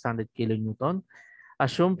 1,600 kilonewton.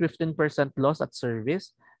 Assume 15% loss at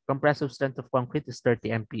service. Compressive strength of concrete is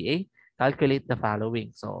 30 MPa. Calculate the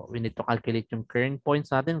following. So, we need to calculate yung current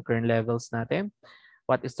points natin, current levels natin.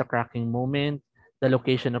 What is the cracking moment? The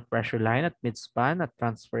location of pressure line at midspan, at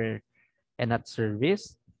transfer, and at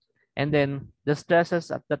service. And then the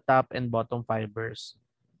stresses at the top and bottom fibers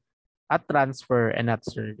at transfer and at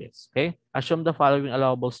service. Okay? Assume the following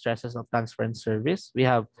allowable stresses of transfer and service. We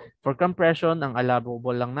have for compression, ang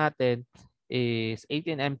allowable lang natin is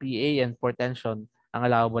 18 MPa and for tension, ang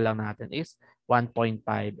allowable lang natin is 1.5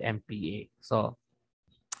 MPa. So,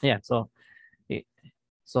 yeah. So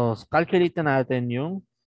calculate na natin yung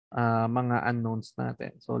mga unknowns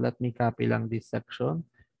natin. So let me copy lang this section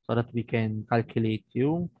so that we can calculate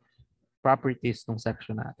yung properties ng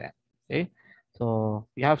section natin. Okay? So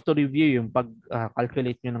you have to review yung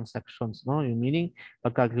pag-calculate nyo ng sections, no? Yung meaning,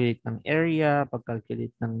 pag-calculate ng area,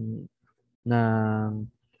 pag-calculate ng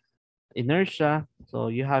inertia. So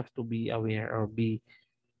you have to be aware or be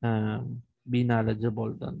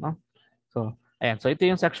knowledgeable doon, no? So, ayan. So, ito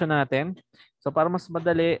yung section natin. So, para mas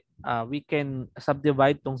madali, we can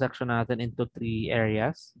subdivide tong section natin into 3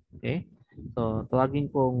 areas. Okay? So,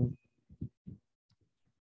 tawagin kong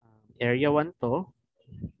area 1 to,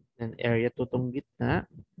 then area 2 tong gitna,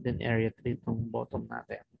 then area 3 tong bottom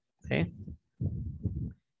natin. Okay?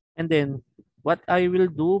 And then, what I will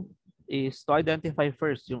do is to identify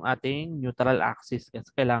first yung ating neutral axis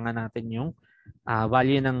kasi kailangan natin yung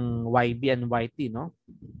value ng YB and YT, no?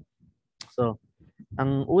 So,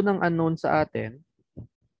 ang unang unknown sa atin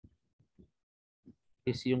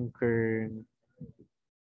is yung current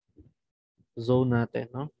zone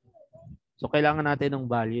natin, no? So, kailangan natin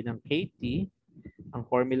ng value ng KT. Ang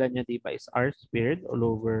formula niya di ba is R squared all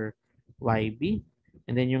over YB.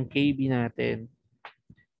 And then yung KB natin,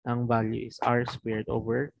 ang value is R squared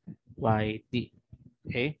over YT.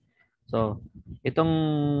 Okay? So, itong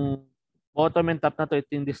bottom and top na to, ito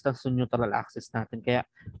yung distance to neutral axis natin. Kaya,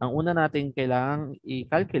 ang una natin kailangang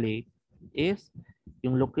i-calculate is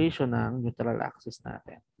yung location ng neutral axis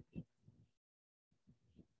natin.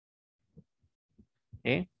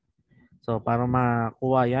 Okay? So, para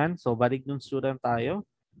makuha yan, so balik nung student tayo.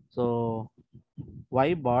 So,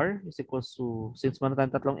 y bar is equals to, since meron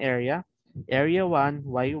tayong tatlong area 1,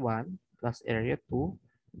 y1 plus area 2,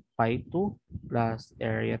 y2 plus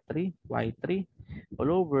area 3, y3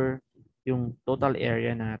 all over yung total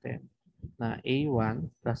area natin na a1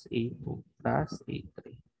 plus a2 plus a3.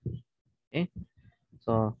 Okay?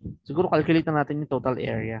 So, siguro calculate na natin yung total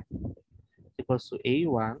area. Equals to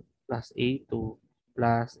a1 plus a2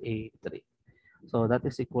 plus a3. So, that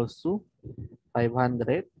is equals to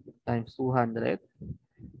 500 times 200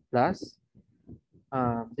 plus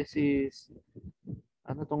this is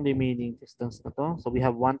ano tong remaining distance na to? So, we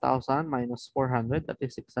have 1,000 minus 400, that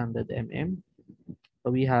is 600 mm. So,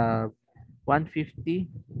 we have 150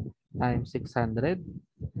 times 600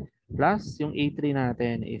 plus yung A3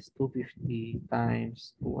 natin is 250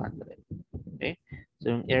 times 200. Okay?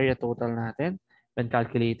 So, yung area total natin when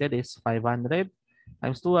calculated is 500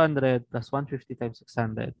 times 200 plus 150 times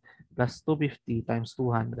 600 plus 250 times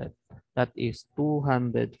 200. That is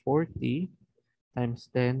 240 times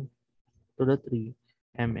 10 to the 3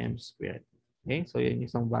 mm squared. Okay? So, yun yung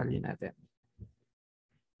isang value natin.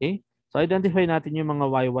 Okay? So, identify natin yung mga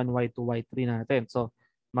y1, y2, y3 natin. So,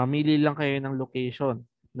 mamili lang kayo ng location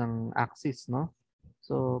ng axis, no?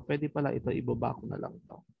 So, pwede pala ito, ibaba ko na lang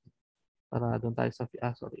ito. Para doon tayo sa,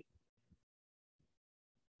 sorry.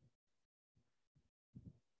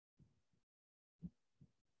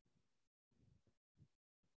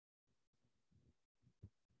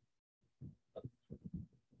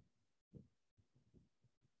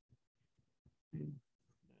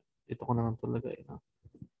 Ito ko na lang talaga.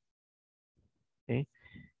 Okay?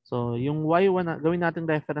 So, yung y1, gawin natin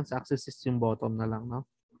reference axis is yung bottom na lang, no?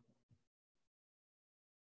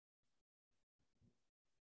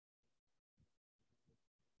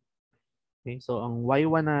 Okay, so ang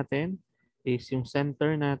y1 natin is yung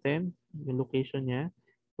center natin, yung location niya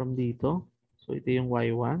from dito. So, ito yung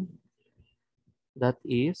y1. That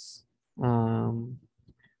is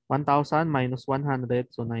 1,000 minus 100,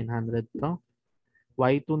 so 900 to.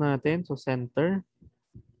 Y2 natin, so center,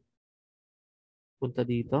 punta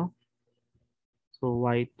dito. So,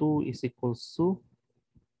 y2 is equals to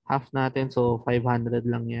half natin, so 500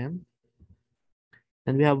 lang yan.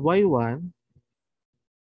 And we have y1,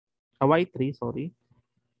 y3, sorry,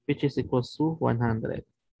 which is equals to 100.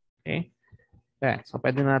 Okay? Yeah, so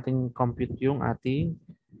pwede natin compute yung ating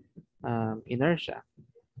inertia.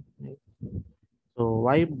 Okay? So,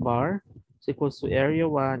 y bar is equals to area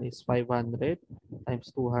 1 is 500 times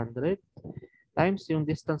 200 times yung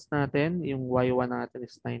distance natin, yung y1 natin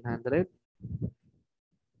is 900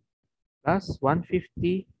 plus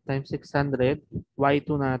 150 times 600, y2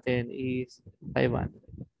 natin is 500.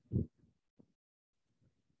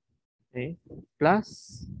 Okay? Plus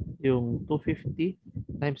yung 250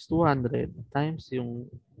 times 200 times yung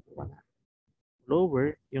 100.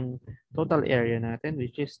 Lower yung total area natin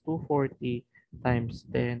which is 240 times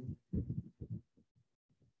 10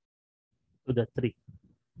 to the 3.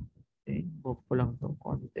 Okay? Move ko lang itong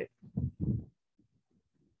konti.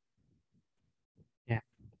 Yeah.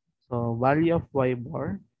 So, value of y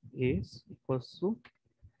bar is equals to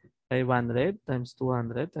 500 times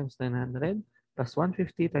 200 times 900 plus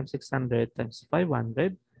 150 times 600 times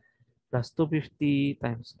 500 plus 250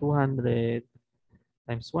 times 200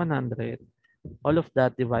 times 100. All of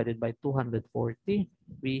that divided by 240.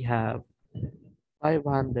 We have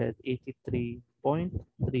 583.333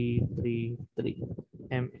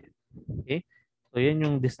 mm. Okay? So, yan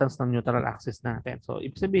yung distance ng neutral axis natin. So,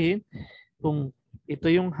 ibig sabihin, kung ito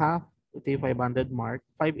yung half, ito yung 500 mark,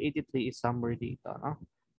 583 is somewhere dito. No?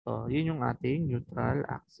 So, yun yung ating neutral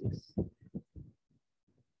axis.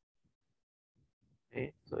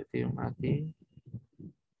 Okay? So, ito yung ating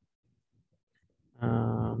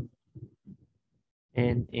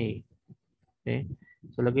NA. Okay?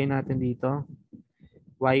 So, lagay natin dito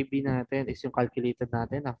YB natin is yung calculated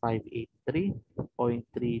natin na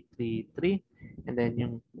 583.333. And then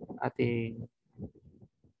yung ating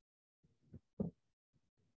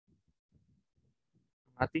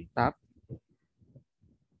top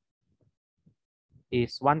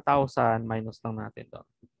is 1,000 minus lang natin doon.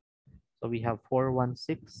 So we have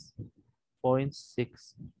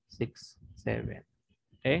 416.667.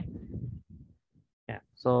 Okay? Yeah.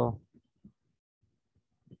 So,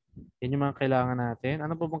 yun yung mga kailangan natin.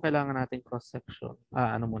 Ano pa bang kailangan natin cross-section?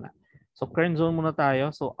 Ano muna? So, kern zone muna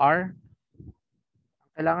tayo. So, R.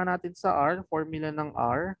 Kailangan natin sa R, formula ng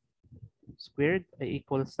R squared ay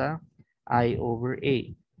equal sa I over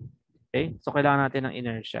A. Okay? So, kailangan natin ng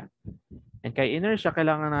inertia. And kay inertia,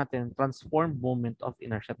 kailangan natin transform moment of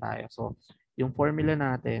inertia tayo. So, yung formula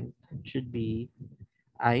natin should be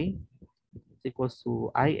I is equals to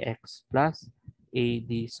IX plus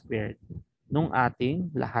AD squared nung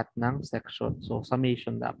ating lahat ng section. So,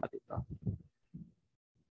 summation dapat ito.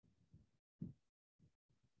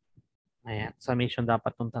 Ayan, summation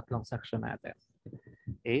dapat ng tatlong section natin.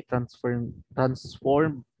 Okay, transform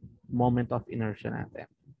moment of inertia natin.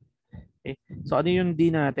 Okay, so ano yung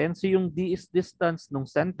D natin? So, yung D is distance nung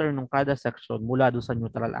center nung kada section mula doon sa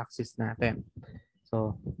neutral axis natin.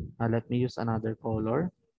 So, let me use another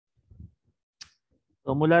color.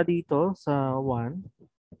 So, mula dito sa 1,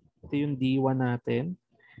 ito yung D1 natin.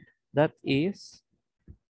 That is,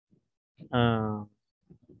 paano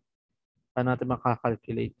natin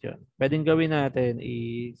makakalculate yun? Pwedeng gawin natin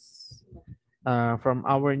is, from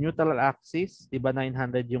our neutral axis, di ba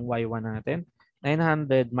 900 yung Y1 natin?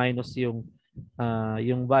 900 minus yung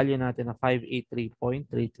value natin na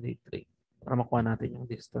 583.333 para makuha natin yung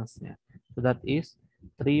distance niya. So that is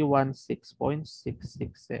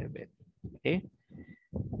 316.667. Okay?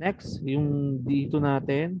 Next, yung dito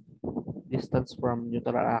natin, distance from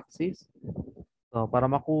neutral axis. So, para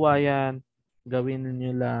makuha yan, gawin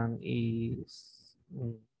niyo lang is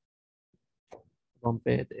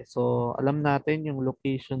pwede. So, alam natin yung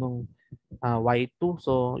location ng Y2.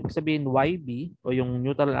 So, ibig sabihin YB o yung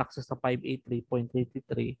neutral axis na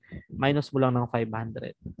 583.333 minus mo lang ng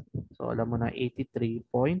 500. So, alam mo na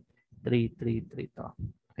 83.333 to.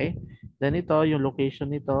 Okay? Then ito, yung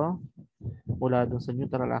location nito mula dun sa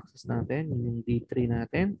neutral axis natin, yung D3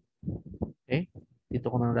 natin. Okay?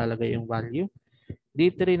 Dito ko nang lalagay yung value.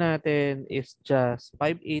 D3 natin is just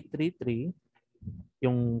 5833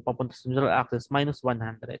 yung papunta sa neutral axis minus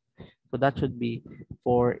 100. So that should be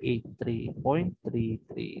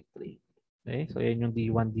 483.333. Okay, so yan yung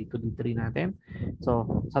D1, D2, D3 natin.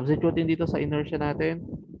 So substituting dito sa inertia natin,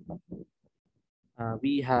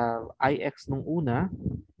 we have Ix nung una.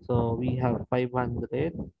 So we have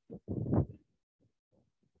 500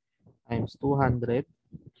 times 200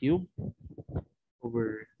 cube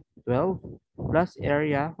over 12 plus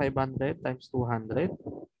area 500 times 200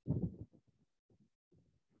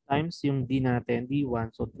 times yung D natin,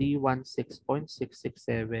 D1. So,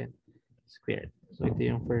 316.667 squared. So, ito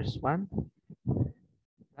yung first one.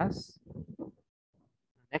 Plus,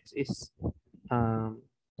 next is 150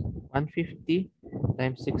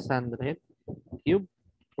 times 600 cube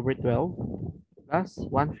over 12 plus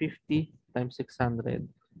 150 times 600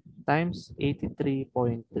 times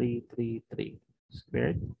 83.333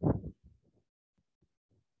 squared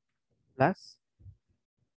plus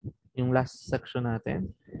yung last section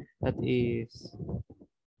natin, that is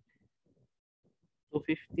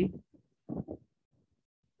 250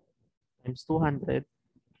 times 200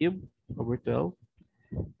 cube over 12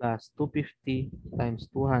 plus 250 times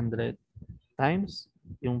 200 times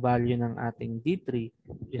yung value ng ating D3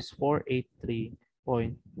 is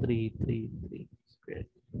 483.333 squared.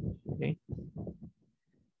 Okay?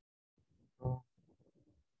 So,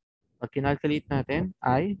 pag kinalculate natin,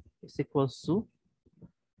 I is equals to,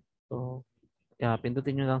 so, yeah,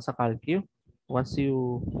 pindutin nyo lang sa calcu. Once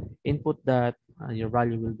you input that, your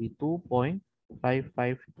value will be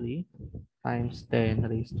 2.553 times 10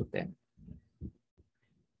 raised to 10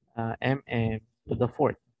 mm to the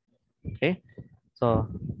fourth. Okay? So,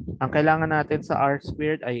 ang kailangan natin sa R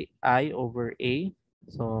squared ay I over A.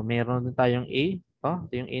 So, meron din tayong A. Ito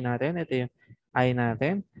yung A natin. Ito yung I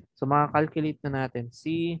natin. So, makakalculate na natin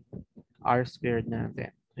si R squared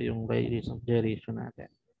natin. So, yung variation natin.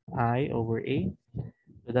 I over A.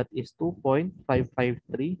 So that is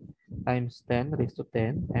 2.553 times 10 raised to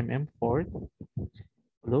 10 mm fourth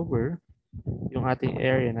over yung ating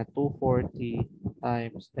area na 240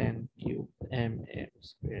 times 10 cube mm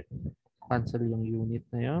squared. Cancel yung unit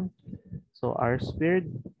na yun. So R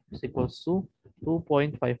squared is equals to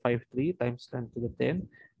 2.553 times 10 to the 10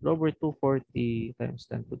 over 240 times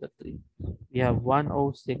 10 to the 3. We have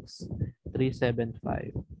 106.333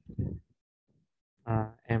 375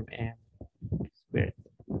 mm squared.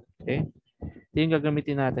 Okay? Ito yung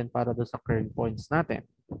gagamitin natin para doon sa current points natin.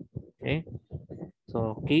 Okay?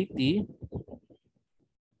 So, KT,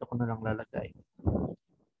 ito ko na lang lalagay.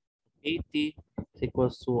 KT is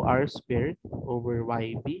equals to R squared over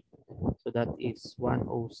YB. So, that is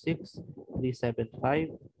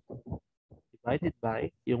 106,375 divided by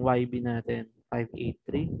yung YB natin,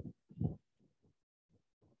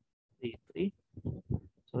 583,33.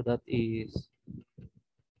 So, that is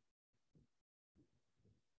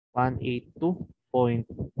 182.357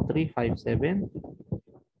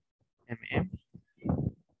 mm.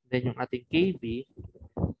 Then yung ating KB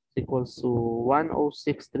is equals to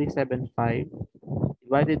 106,375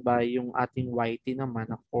 divided by yung ating YT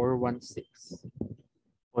naman na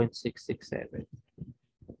 416.667.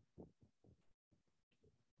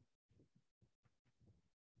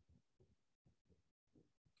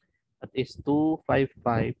 That is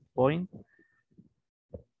 255.3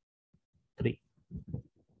 mm.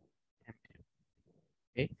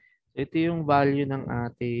 Okay? So ito yung value ng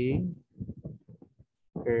ating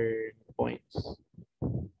current points.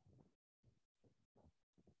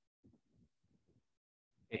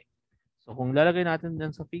 Okay. So kung lalagay natin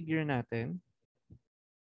dyan sa figure natin,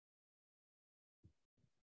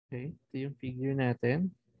 okay, ito yung figure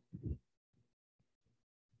natin.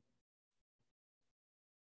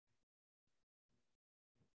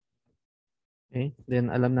 Okay,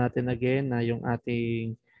 then alam natin again na yung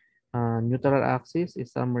ating neutral axis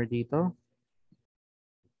is somewhere dito.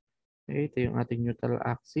 Okay, ito yung ating neutral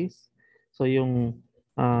axis. So yung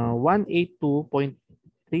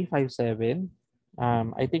 182.357,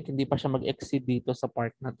 I think hindi pa siya mag-exceed dito sa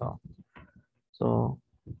part na to. So,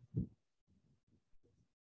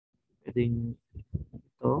 pwedeng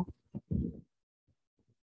ito.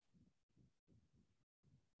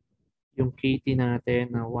 Yung KT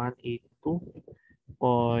natin na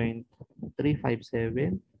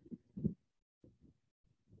 182.357.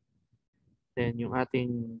 Then yung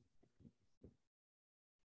ating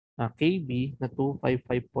KB na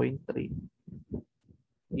 255.3.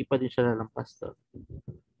 Hindi pa din siya lalampas to.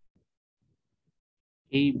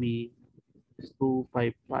 KB is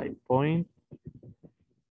 255.30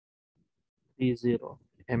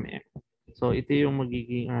 mm. So ito yung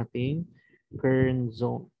magiging ating kern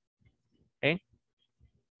zone. Okay?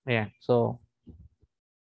 Ayan. So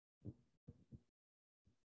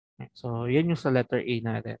yan yung sa letter A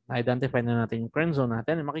natin. Na-identify na natin yung kern zone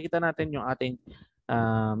natin. Makikita natin yung ating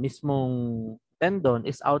mismong tendon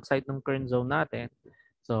is outside ng kern zone natin.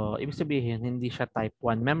 So ibig sabihin, hindi siya type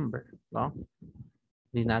 1 member. No?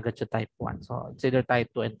 Hindi na agad siya type 1. So it's either type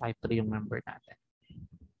 2 and type 3 yung member natin.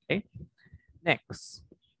 Okay? Next.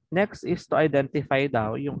 Next is to identify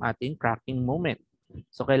daw yung ating cracking moment.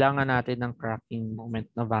 So kailangan natin ng cracking moment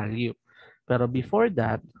na value. Pero before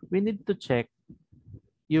that, we need to check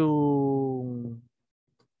yung,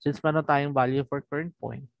 since meron tayong value for current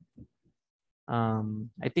point,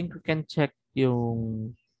 I think we can check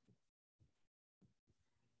yung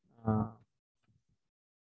ano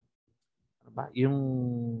ba, yung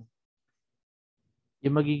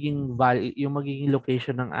magiging value, yung magiging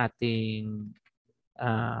location ng ating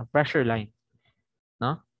pressure line,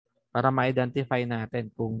 no? Para ma-identify natin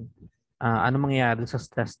kung ano mangyayari sa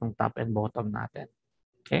stress ng top and bottom natin.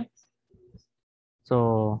 Okay?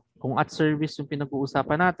 So, kung at service yung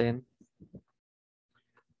pinag-uusapan natin,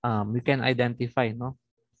 we can identify, no?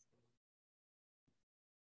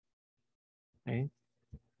 Okay?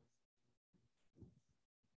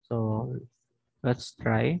 So, let's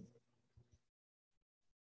try.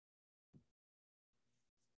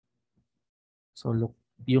 So, look,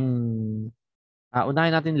 yung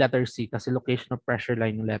unahin natin letter C kasi location of pressure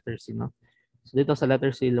line yung letter C, no? So, dito sa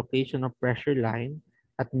letter C, location of pressure line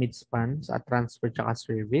at midspan sa transfer tsaka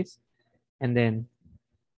service. And then,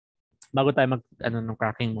 bago tayo ng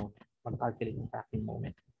cracking moment, mag-calculate ng cracking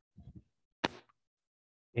moment.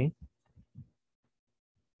 Okay?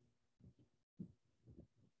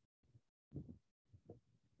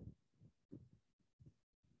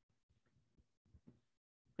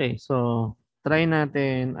 Okay, so try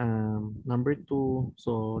natin number 2.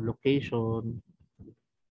 So location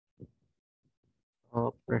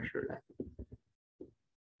of pressure line.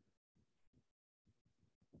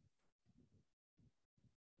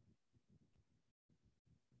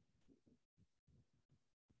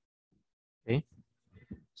 Okay?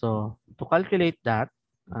 So to calculate that,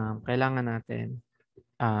 kailangan natin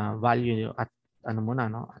value at ano muna,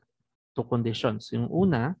 no? Two conditions. Yung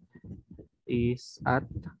una is at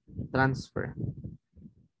transfer.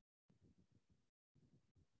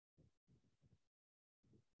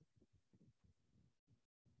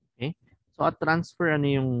 So at transfer, ano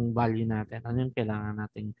yung value natin? Ano yung kailangan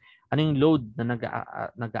natin? Ano yung load na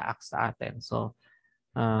nag-a-act sa atin? So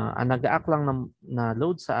ang nag-a-act lang na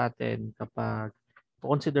load sa atin kapag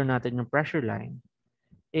consider natin yung pressure line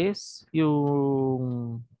is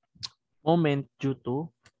yung moment due to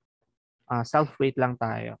self-weight lang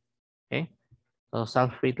tayo. Okay? So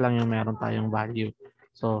self-weight lang yung meron tayong value.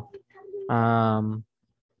 So um,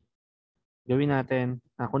 gawin natin,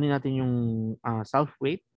 kunin natin yung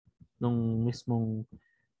self-weight nung mismong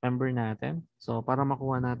member natin. So para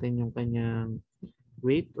makuha natin yung kanyang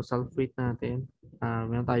weight o self-weight natin,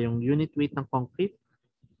 meron tayong unit weight ng concrete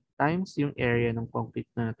times yung area ng concrete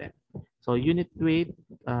natin. So unit weight,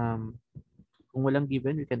 kung walang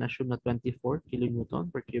given, we can assume na 24 kilonewton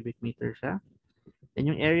per cubic meter siya. And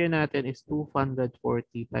yung area natin is 240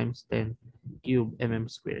 times 10 cube mm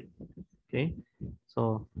squared. Okay?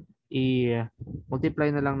 So,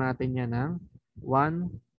 i-multiply na lang natin yan ng 1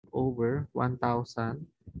 over 1,000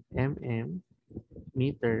 mm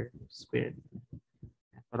meter squared.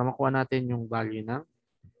 Para makuha natin yung value ng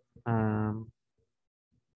um,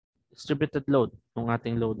 distributed load ng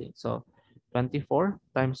ating loading. So, 24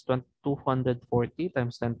 times 240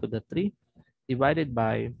 times 10 to the 3 divided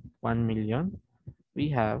by 1 million,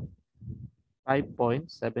 we have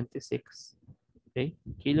 5.76 okay,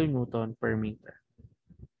 kilonewton per meter.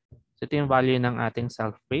 So, ito yung value ng ating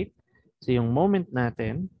self-weight. So, yung moment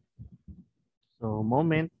natin, so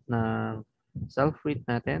moment ng self-weight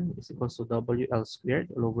natin is equals to WL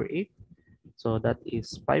squared all over 8. So, that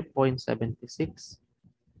is 5.76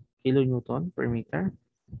 kilonewton per meter.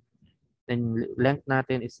 Then, length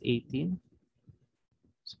natin is 18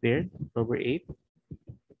 squared over 8.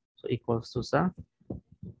 So, equals to sa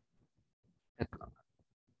ito.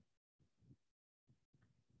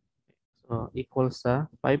 So, equals sa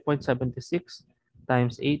 5.76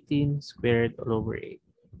 times 18 squared all over 8.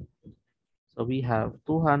 So, we have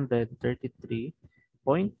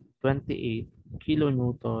 233.28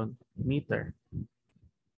 kilonewton meter.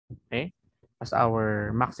 Okay? As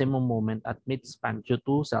our maximum moment at mid-span due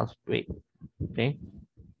to self-weight. Okay?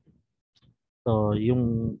 So,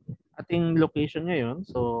 yung ating location ngayon,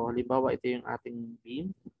 so halimbawa ito yung ating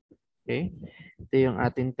beam. Okay? Ito yung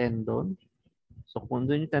ating tendon. So, kung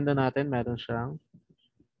doon yung tendon natin, meron siyang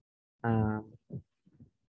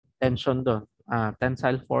tension doon.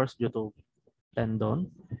 Tensile force due to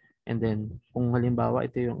tendon. And then, kung halimbawa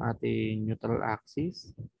ito yung ating neutral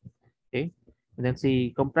axis. Okay? And then,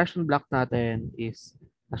 si compression block natin is,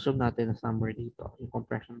 assume natin na somewhere dito, yung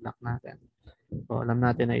compression block natin. So, alam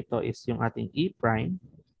natin na ito is yung ating E prime.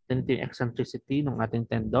 Then, ito yung eccentricity ng ating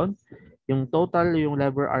tendon. Yung total, yung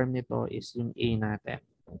lever arm nito is yung A natin.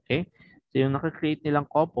 Okay? So, yung nakakreate nilang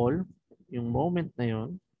couple, yung moment na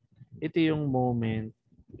yun, ito yung moment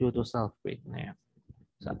due to self-weight na yan.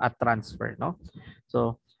 So, at transfer, no?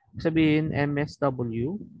 So, sabihin,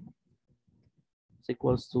 MSW is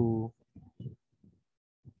equals to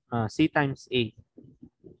C times A.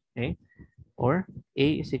 Okay? Or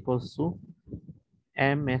A is equals to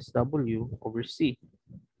MSW over C.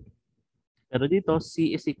 Pero dito,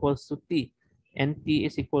 C is equals to T. And T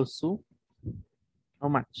is equals to how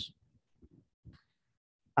much?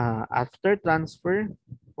 After transfer,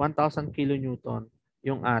 1,000 kilonewton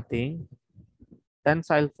yung ating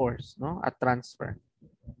tensile force, no? At transfer.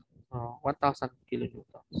 1,000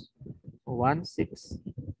 kilonewtons. 16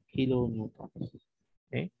 kilonewtons.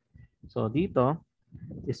 Okay? So dito,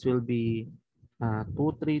 this will be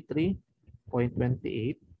 233.28.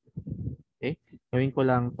 Okay? Gawin ko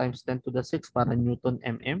lang times 10 to the 6 para Newton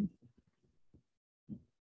mm.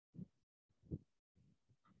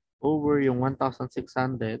 Over yung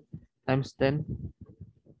 1,600 times 10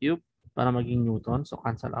 cube para maging Newton. So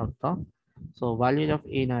cancel out to. So value of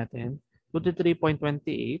A natin,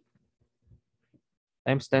 23.28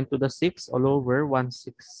 times 10 to the 6 all over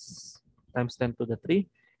 16 times 10 to the 3.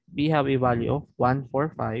 We have a value of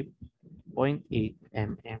 145.8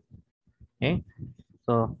 mm. Okay?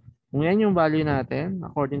 So, kung yan yung value natin,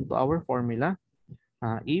 according to our formula,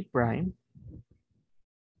 E prime.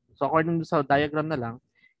 So, according to sa diagram na lang,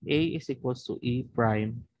 A is equals to E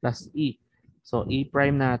prime plus E. So, E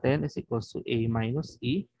prime natin is equals to A minus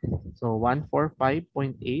E. So, 145.8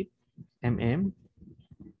 mm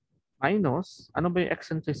minus, ano ba yung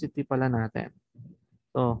eccentricity pala natin?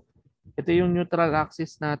 So, ito yung neutral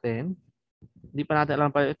axis natin. Hindi pa natin alam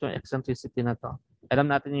pala ito yung eccentricity na to. Alam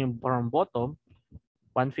natin yung from bottom,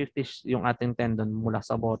 150 yung ating tendon mula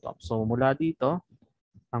sa bottom. So, mula dito,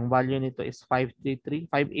 ang value nito is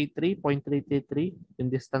 583.333 yung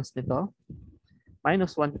distance nito.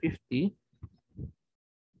 Minus 150.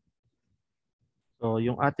 So,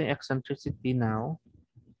 yung ating eccentricity now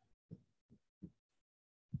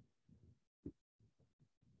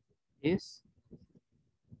is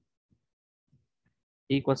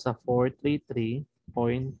equals sa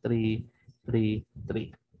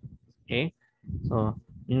 433.333. Okay? So,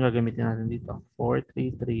 yung gagamitin natin dito.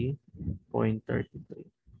 433.33.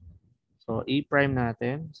 So, E prime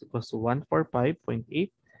natin is equals to 145.8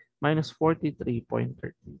 minus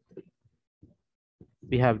 43.33.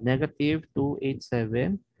 We have negative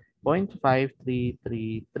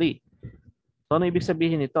 287.5333. So, ano ibig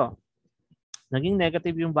sabihin nito? Naging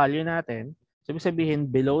negative yung value natin. So, ibig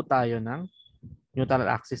sabihin, below tayo ng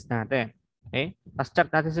neutral axis natin. Okay? Tapos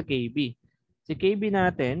check natin sa KB. Si KB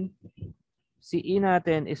natin, si E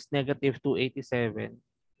natin is negative 287.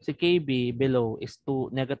 Si KB below is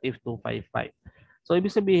negative 255. So,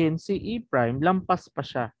 ibig sabihin, si E prime, lampas pa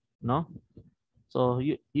siya. No? So,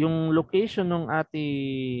 yung location ng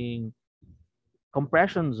ating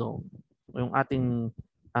compression zone, yung ating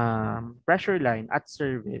pressure line at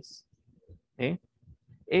service, okay,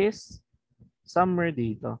 is somewhere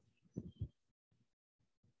dito.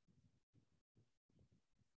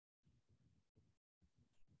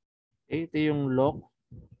 Okay, ito yung lock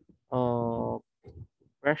of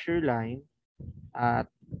pressure line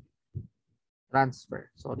at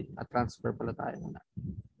transfer. Sorry, at transfer pala tayo muna.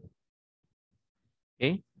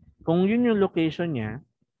 Okay? Kung yun yung location niya,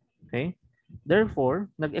 okay?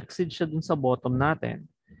 Therefore, nag-exceed siya dun sa bottom natin.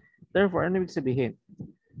 Therefore, ano ibig sabihin?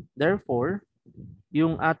 Therefore,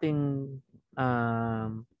 yung ating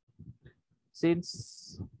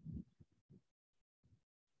since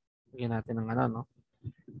bigyan natin ng ano, no?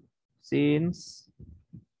 Since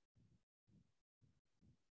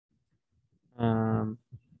um,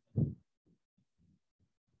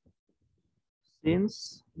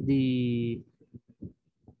 since the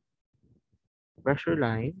pressure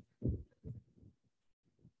line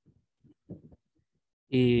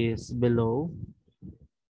is below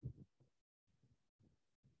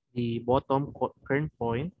the bottom current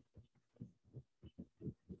point,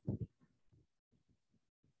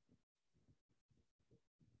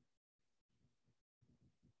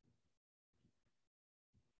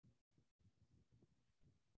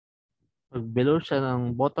 pag below siya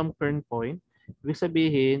ng bottom current point, ibig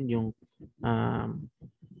sabihin yung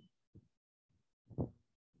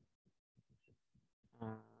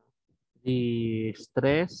the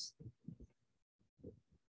stress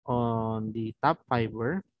on the top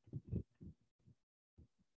fiber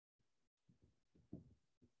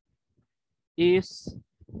is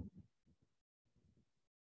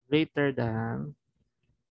greater than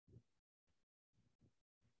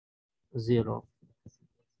 0.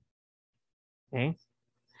 Okay?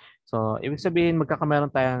 So, ibig sabihin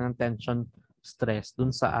magkakameron tayo ng tension stress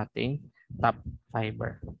dun sa ating top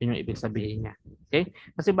fiber. Yun yung ibig sabihin niya. Okay?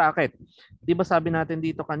 Kasi bakit? Di ba sabi natin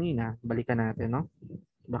dito kanina, balikan natin, no?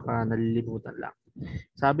 Baka nalilibutan lang.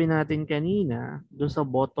 Sabi natin kanina, dun sa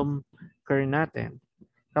bottom curve natin,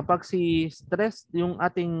 kapag si stress, yung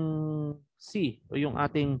ating C o yung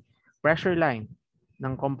ating pressure line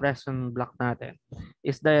ng compression block natin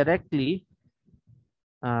is directly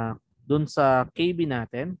dun sa KB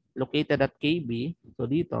natin, located at KB, so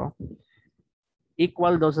dito,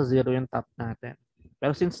 equal daw sa 0 yung top natin.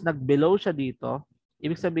 Pero since nag-below siya dito,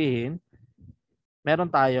 ibig sabihin,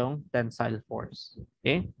 meron tayong tensile force.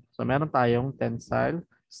 Okay? So meron tayong tensile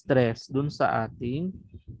stress dun sa ating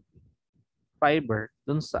fiber,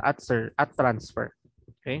 dun sa at transfer.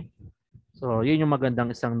 Okay? So yun yung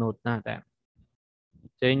magandang isang note natin.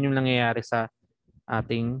 So yun yung nangyayari sa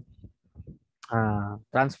ating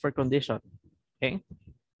transfer condition. Okay?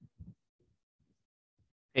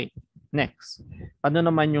 Okay. Next. Ano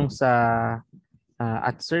naman yung sa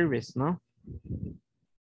at service, no?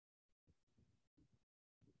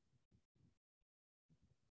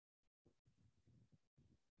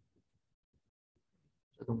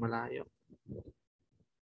 So malayo.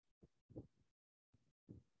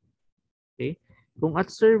 Okay? Kung at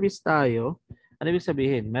service tayo, ano ibig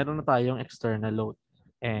sabihin? Meron na tayong external load.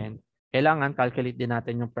 And kailangan calculate din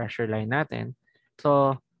natin yung pressure line natin.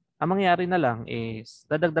 So, ang mangyayari na lang is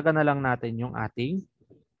dadagdagan na lang natin yung ating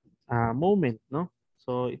moment, no?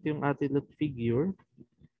 So, ito yung ating figure.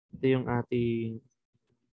 Ito yung ating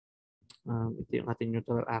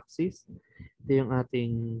neutral axis. Ito yung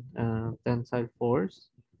ating tensile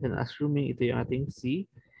force. Then assuming ito yung ating C,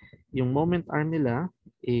 yung moment arm nila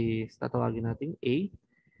is tatawagin natin A.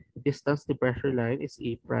 Distance to pressure line is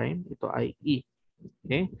A prime. Ito ay E.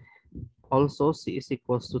 Okay? Also, C is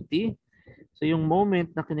equals to T. So, yung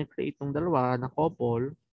moment na kinecreate ng dalawa na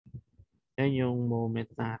couple, yan yung moment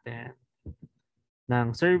natin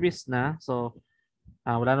ng service na. So,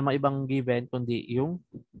 wala namang ibang given kundi yung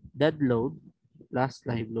dead load plus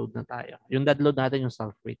live load na tayo. Yung dead load natin, yung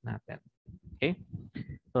self-weight natin. Okay?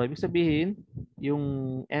 So, ibig sabihin,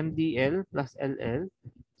 yung MDL plus LL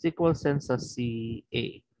is equal sa CA.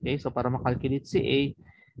 Okay? So, para makalculate CA,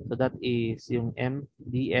 so that is yung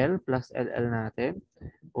MDL plus LL natin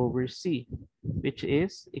over C, which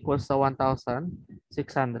is equals sa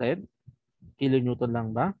 1,600 kilonewton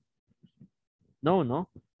lang ba? No, no?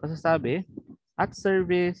 Kasi sabi, at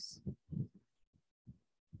service,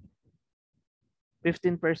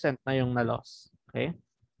 15% na yung na-loss. Okay?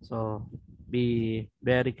 So, be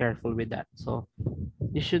very careful with that. So,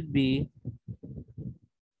 this should be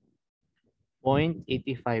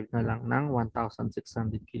 0.85 na lang ng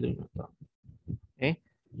 1,600 kilonewton. Okay?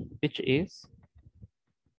 Which is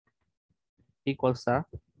equal sa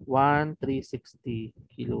 1,360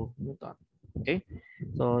 kilonewton. Okay?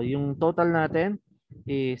 So, yung total natin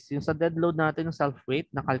is yung sa dead load natin, yung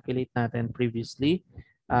self-weight, na-calculate natin previously,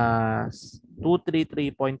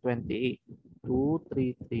 233.28.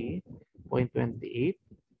 233.28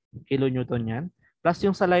 kilonewton yan. Plus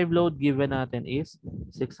yung sa live load given natin is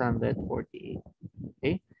 648.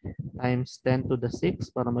 Okay? Times 10 to the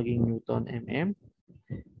 6 para maging Newton mm.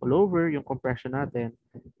 All over yung compression natin,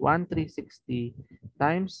 1,360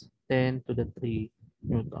 times 10 to the 3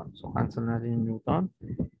 Newton. So cancel natin yung Newton.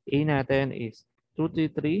 A natin is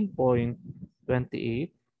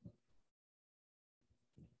 233.28.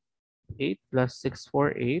 8 plus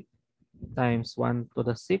 648 times 1 to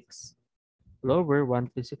the 6 all over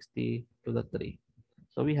 1,360 to the 3.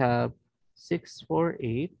 So we have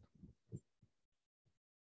 648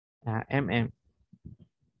 mm.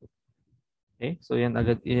 Okay, so yan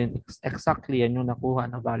agad, exactly yan yung nakuha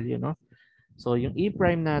na value, no? So yung E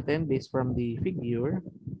prime natin based from the figure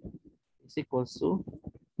is equals to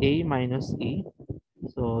A minus E.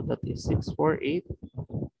 So that is 648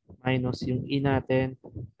 minus yung E natin.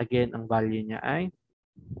 Again, ang value niya ay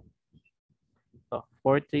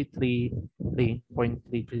 433.333.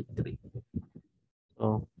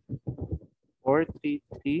 So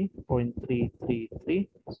 433.333.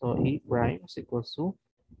 So E prime is equals to,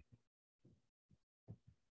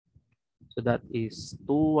 so that is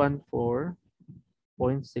 214.667.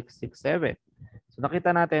 So nakita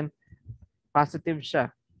natin, positive siya,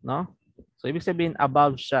 no? So ibig sabihin,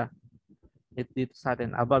 above siya. Dito sa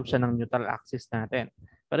atin, above siya ng neutral axis natin.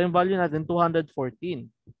 Pero yung value natin, 214.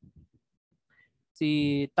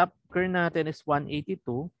 Si top curve natin is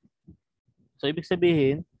 182. So ibig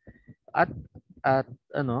sabihin, at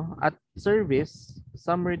service,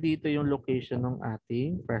 somewhere dito yung location ng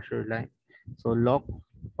ating pressure line. So lock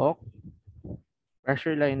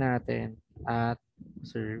pressure line natin at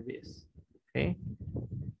service. Okay?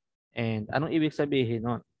 And anong ibig sabihin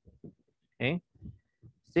nun? Okay?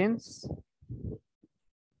 Since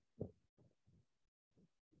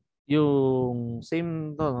yung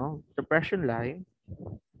same no, the pressure line,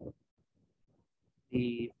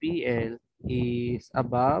 the PL is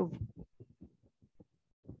above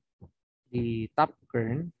the top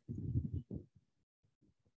kern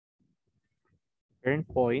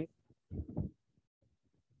point,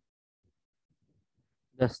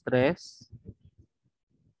 the stress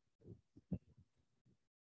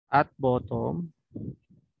at bottom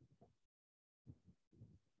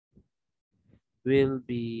will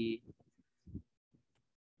be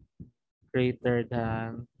greater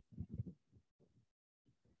than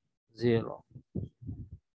 0.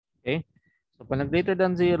 Okay? So, pag greater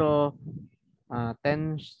than 0,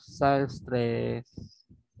 tensile stress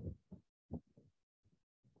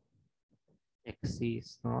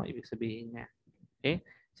exists, no? Ibig sabihin niya. Okay?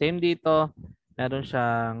 Same dito, meron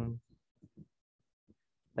siyang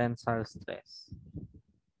tensile stress.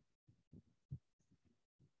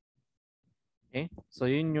 Okay? So,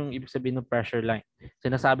 yun yung ibig sabihin ng pressure line.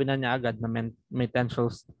 Sinasabi na niya agad na may tensile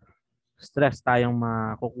stress tayong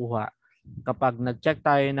makukuha. Kapag nag-check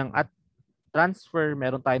tayo ng at transfer,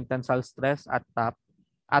 meron tayong tensile stress at top,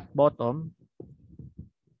 at bottom.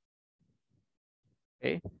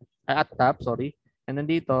 Okay? At top, sorry. And then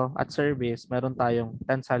dito, at service, meron tayong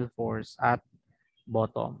tensile force at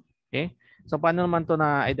bottom. Okay? So, paano naman to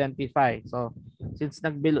na-identify? So, since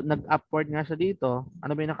nag-upward nga siya dito,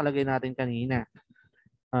 ano ba yung nakalagay natin kanina?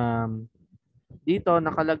 Dito,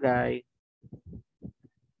 nakalagay,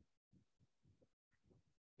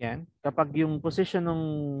 yan, kapag yung position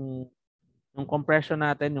ng compression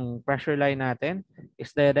natin, yung pressure line natin, is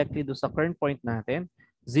directly do sa current point natin,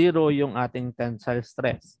 0 yung ating tensile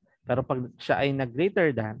stress. Pero pag siya ay nag-greater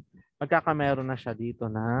than, magkakameron na siya dito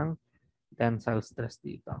ng tensile stress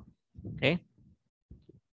dito. Okay?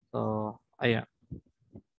 So, ayan.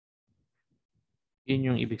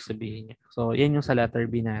 Yun yung ibig sabihin niya. So, yan yung sa letter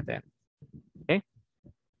B natin. Okay?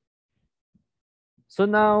 So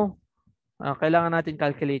now, kailangan natin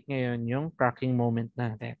calculate ngayon yung cracking moment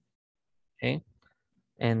natin. Okay?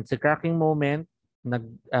 And sa cracking moment, nag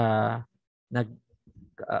uh, nag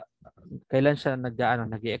uh, kailan siya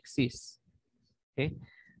nag-exist. Okay?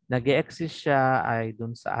 Nag-exist siya ay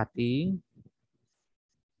dun sa ating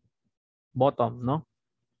bottom, no?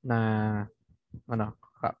 Na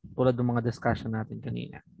tulad ng mga discussion natin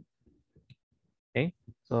kanina. Okay?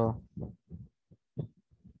 So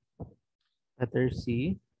letter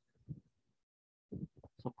C.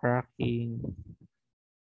 So cracking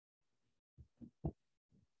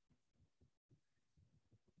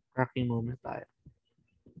moment tayo.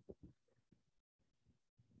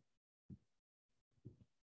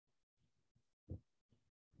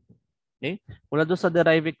 Okay? Mula doon sa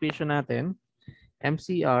derived equation natin,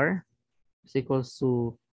 MCR is equals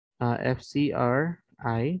to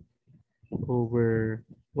FCRI over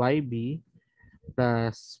YB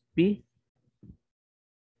plus P.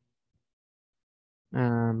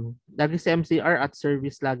 Lagi si MCR at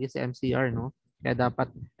service lagi si MCR, no? Kaya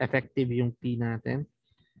dapat effective yung P natin.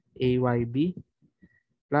 AYB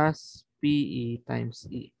plus PE times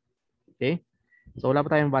E. Okay? So wala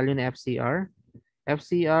pa tayong value na FCR.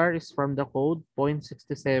 FCR is from the code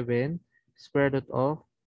 0.67 square root of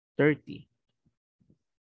 30.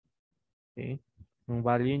 Okay. Yung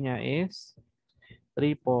value niya is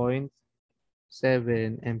 3.7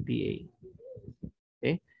 MPa.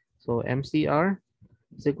 Okay. So MCR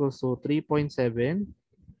is equals to 3.7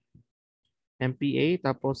 MPa.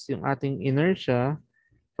 Tapos yung ating inertia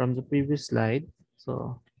from the previous slide.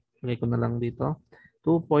 So, lagay ko na lang dito.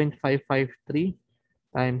 2.553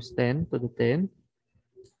 times 10 to the 10.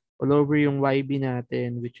 All over yung YB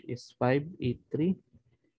natin, which is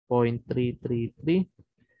 583.333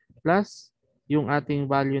 plus yung ating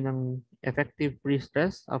value ng effective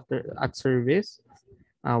pre-stress at service,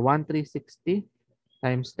 1360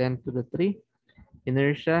 times 10 to the 3.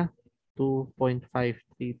 Inertia,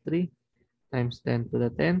 2.533 times 10 to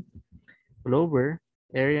the 10. All over,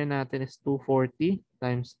 area natin is 240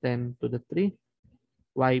 times 10 to the 3.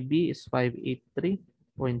 YB is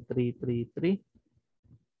 583.333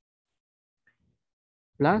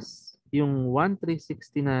 plus yung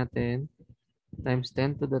 1360 natin times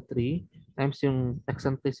 10 to the 3 times yung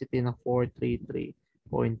eccentricity na 433.333.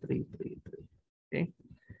 Okay?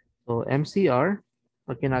 So, MCR,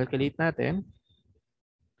 pag kinalculate natin,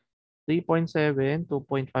 3.7,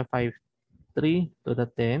 2.553 to the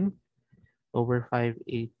 10 over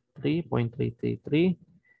 583.333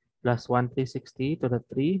 plus 1360 to the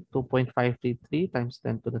 3, 2.533 times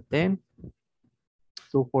 10 to the 10,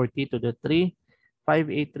 240 to the 3,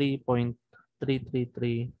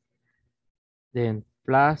 583.333, then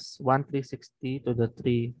plus 1360 to the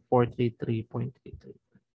 3, 433.33.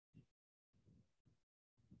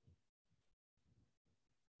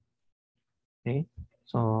 Okay,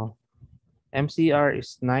 so MCR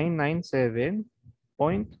is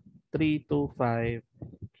 997.325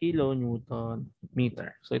 kilonewton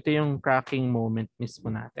meter. So ito yung cracking moment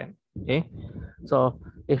mismo natin. Okay? So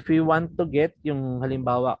if we want to get yung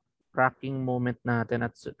halimbawa cracking moment natin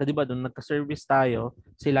at di ba doon nagka-service tayo,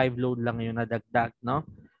 si live load lang yung nadagdag, no?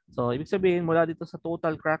 So ibig sabihin mula dito sa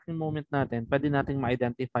total cracking moment natin, pwede nating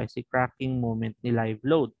ma-identify si cracking moment ni live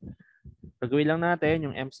load. Gagawin lang natin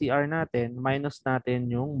yung MCR natin, minus natin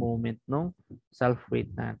yung moment ng self-weight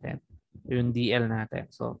natin, yung DL natin.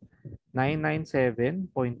 So, 997.325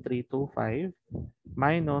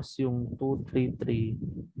 minus yung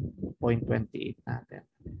 233.28 natin.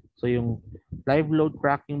 So, yung live load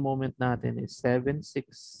cracking moment natin is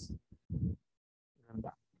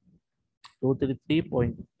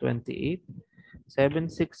 233.28,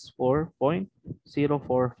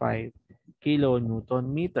 764.045 kilonewton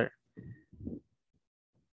meter.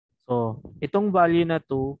 So, itong value na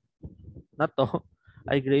to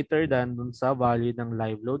ay greater than dun sa value ng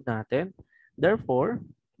live load natin. Therefore,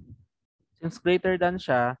 since greater than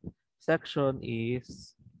siya, section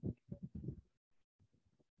is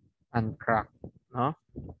uncracked, no?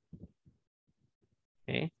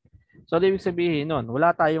 Okay? So, ibig sabihin nun,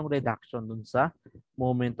 wala tayong reduction dun sa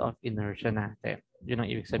moment of inertia natin. Yun ang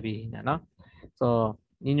ibig sabihin niya, no? So,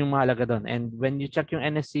 yun yung mahalaga doon. And when you check yung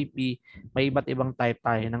NSCP, may iba't ibang type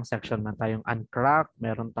tayo ng section na tayong uncracked,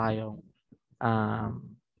 meron tayong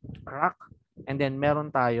crack, and then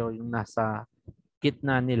meron tayo yung nasa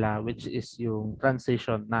gitna nila, which is yung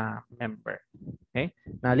transition na member. Okay?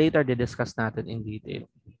 Na later di-discuss natin in detail.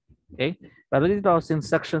 Okay? Pero dito, since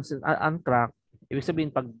sections is uncracked, ibig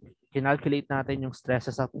sabihin pag kinalculate natin yung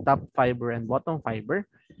stresses sa top fiber and bottom fiber,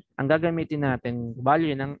 ang gagamitin natin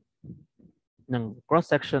value ng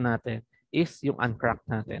cross-section natin is yung uncracked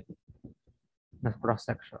natin. na cross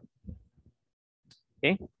section.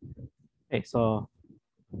 Okay? Okay, so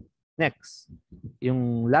next,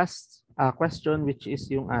 yung last question which is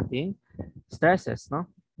yung ating stresses, no?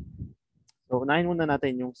 So unahin muna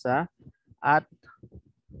natin yung sa at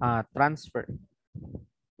transfer.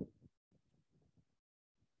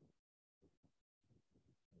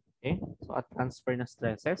 Okay? So at transfer na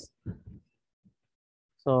stresses.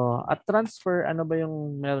 So at transfer, ano ba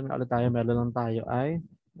yung meron na ulit tayo? Meron lang tayo ay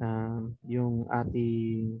yung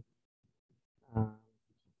ating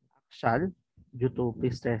axial due to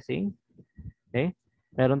pre-stressing. Okay?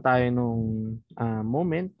 Meron tayo nung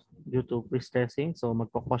moment due to pre-stressing. So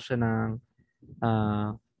magkakos siya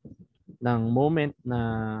uh, ng moment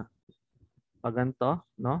na paganto,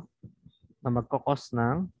 no? Na magkakos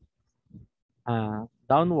ng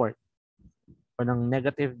downward o ng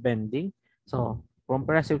negative bending. So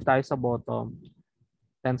compressive tayo sa bottom,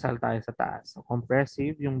 tensile tayo sa taas. So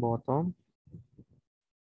compressive yung bottom,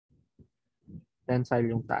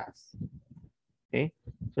 tensile yung taas. Okay?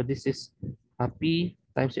 So this is P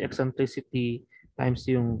times yung eccentricity times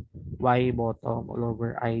yung Y bottom all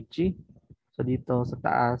over IG. So dito sa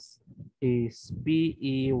taas is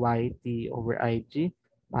PEYT over IG,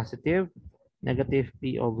 positive, negative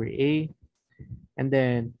P over A. And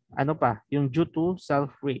then, ano pa? Yung due to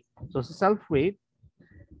self-weight. So sa self-weight,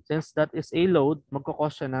 since that is a load,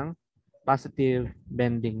 magkakos siya ng positive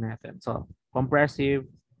bending natin. So compressive,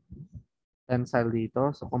 tensile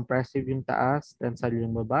dito. So compressive yung taas, tensile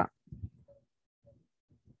yung baba.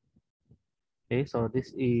 Okay, so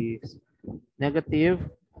this is negative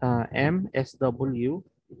MSW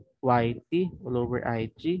YT all over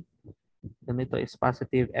IG. Then ito is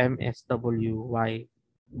positive MSW Y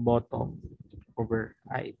bottom over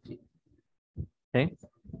IG. Okay?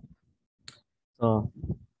 So,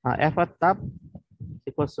 F at top is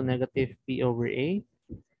equals to negative P over A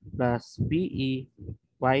plus PE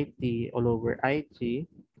YT all over IG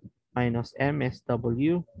minus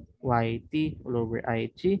MSW YT all over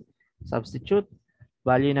IG. Substitute.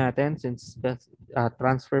 Value natin since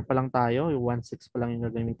transfer pa lang tayo, yung 1/6 pa lang yung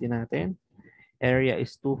gagamitin natin. Area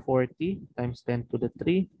is 240 times 10 to the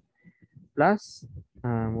 3 plus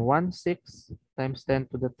 1/6 times 10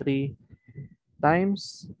 to the 3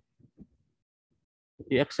 times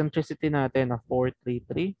yung eccentricity natin na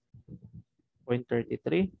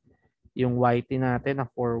 433.33. Yung YT natin na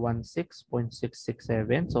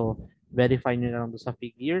 416.667. So, verify nyo na lang doon sa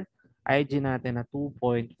figure. IG natin na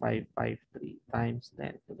 2.553 times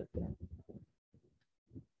 10 to the 10.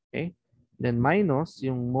 Okay? Then minus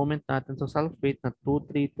yung moment natin sa sulfate na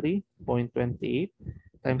 233.28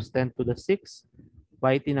 times 10 to the 6.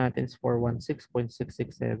 YT natin is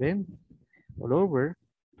 416.667 all over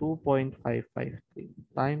 2.553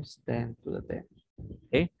 times 10 to the 10.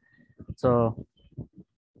 Okay? So,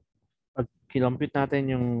 pag kilompute natin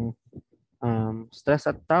yung stress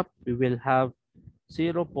at top, we will have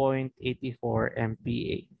 0.84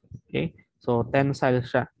 MPa. Okay? So, tensile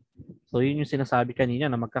siya. So, yun yung sinasabi kanina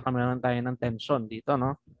na magkakameron tayo ng tension dito,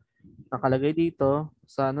 no? Nakalagay dito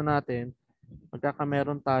sa ano natin,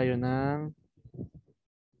 magkakameron tayo ng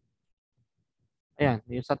ayan,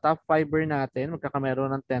 yung sa top fiber natin,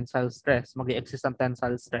 magkakameron ng tensile stress. Mag-i-exist ang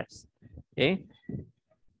tensile stress. Okay?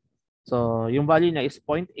 So, yung value niya is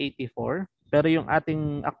 0.84. Pero yung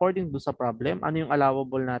ating, according do sa problem, ano yung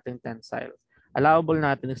allowable nating tensile? Allowable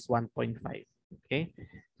natin is 1.5. Okay?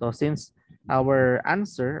 So, since our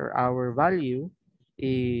answer or our value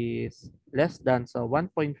is less than sa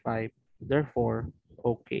 1.5, therefore,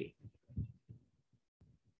 okay.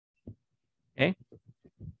 Okay?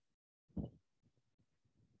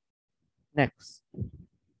 Next,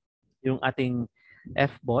 yung ating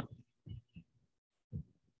F-bot.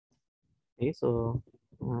 Okay, so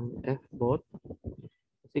F-bot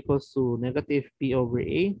is equals to negative P over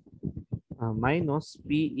A minus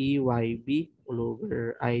PEYB all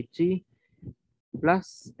over IG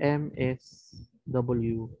plus MSWYB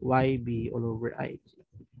all over IG.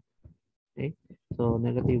 Okay, so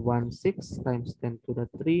negative 1/6 times 10 to the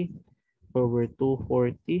 3 over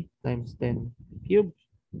 240 times 10 cubed.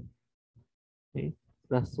 Okay,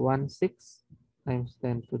 plus 1/6 times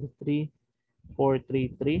 10 to the 3,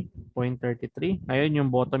 433.33. Ngayon yung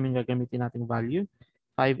bottom yung gagamitin nating value,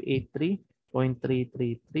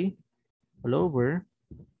 583.333 all over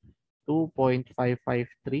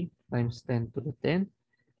 2.553 times 10 to the 10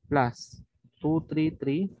 plus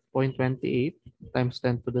 233.28 times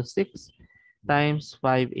 10 to the 6 times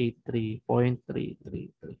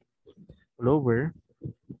 583.333 all over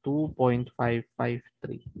 2.553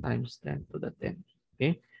 times 10 to the 10.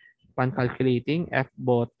 Okay? Upon calculating, F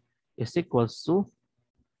bot is equals to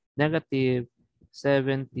negative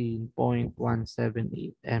 17.178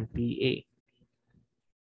 MPa.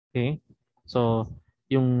 Okay? So,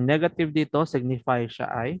 yung negative dito, signify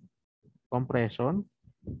siya ay compression,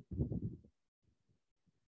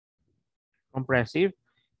 compressive.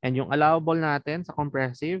 And yung allowable natin sa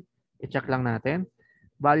compressive, i-check lang natin,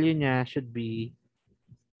 value niya should be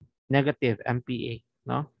negative MPa,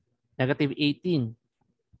 no? Negative 18.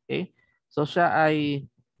 Okay? So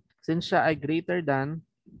since siya ay greater than,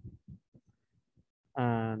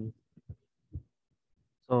 um,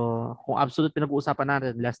 so kung absolute pinag-uusapan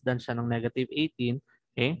natin, less than siya ng negative 18,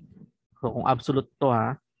 okay? So kung absolute to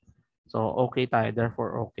ha, so okay tayo,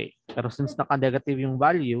 therefore okay. Pero since naka-negative yung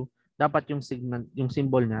value, dapat yung signal, yung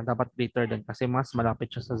symbol niya dapat greater than kasi mas malapit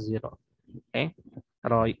siya sa 0. Okay?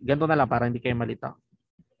 Pero ganito na lang para hindi kayo malito.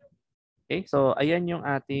 Okay? So ayan yung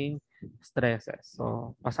ating stresses.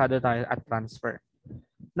 So pasado tayo at transfer.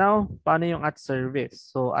 Now, paano yung at service?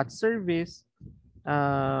 So at service,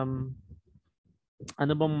 ano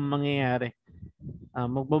bang mangyayari?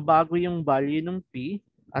 Magbabago yung value ng P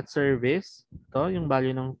at service. Ito, yung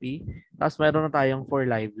value ng P. Tapos meron na tayong for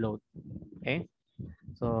live load. Okay?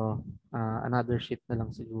 So, another sheet na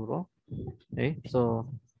lang siguro. Okay? So,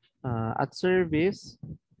 at service,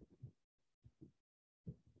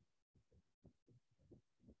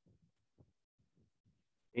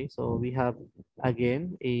 okay, so we have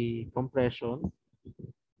again a compression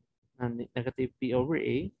and negative P over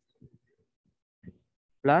A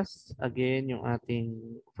plus again yung ating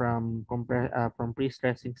from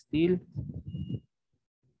pre-stressing steel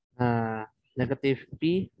negative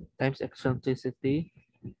P times eccentricity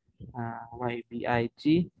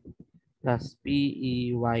YBIG plus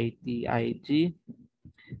PEYTIG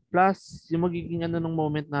plus yung magiging ano ng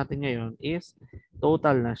moment natin ngayon is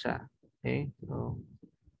total na siya. Okay?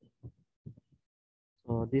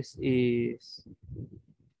 So this is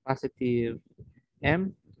positive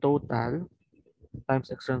M total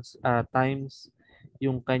times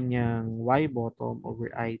yung kanyang Y bottom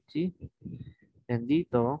over IG. And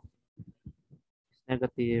dito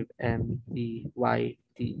negative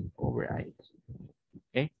MTYT over IG.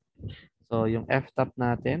 Okay? So yung F top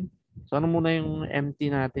natin. So ano muna yung MT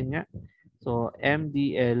natin nga? So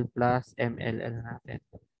MDL plus MLL natin.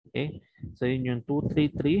 Okay? So yun yung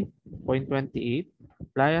 233.28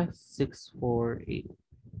 plus 648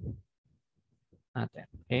 natin.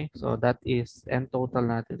 Okay? So that is, and total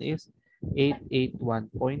natin is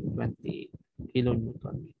 881.28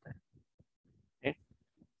 kilonewton meter. Okay?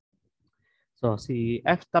 So si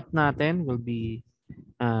F top natin will be,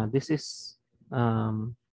 this is,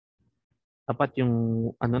 dapat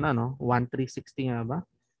yung ano na no, 1360 nga ba?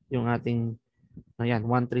 Yung ating, ayan,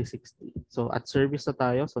 1360. So at service na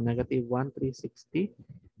tayo, so negative 1360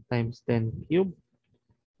 times 10 cube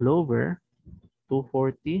over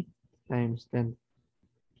 240 times 10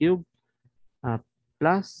 cube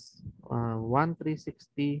plus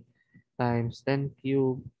 1360 times 10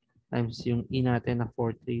 cube times yung E natin na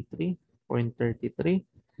 433.33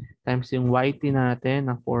 times yung YT natin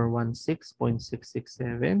na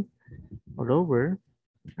 416.667 all over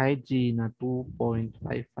IG na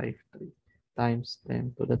 2.553 times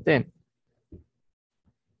 10 to the 10.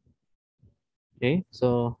 Okay,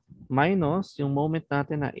 so minus yung moment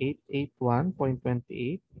natin na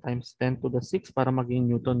 881.28 times 10 to the 6 para maging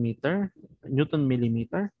Newton millimeter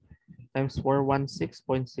times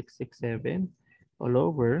 416.667 all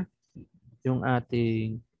over yung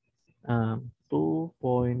ating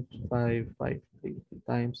 2.553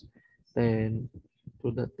 times 10 to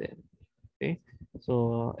the 10. Okay,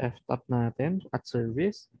 so F top natin at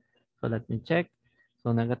service. So let me check. So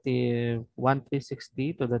negative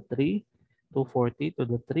 1360 to the 3, 240 to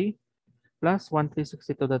the 3, plus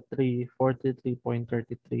 1360 to the 3,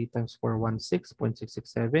 43.33 times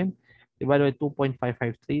 416.667 divided by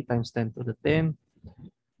 2.553 times 10 to the 10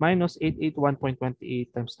 minus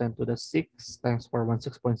 881.28 times 10 to the 6 times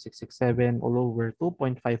 416.667 all over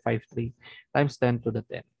 2.553 times 10 to the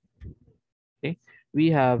 10. Okay, we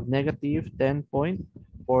have negative 10.432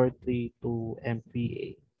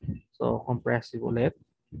 MPa. So compressive ulit.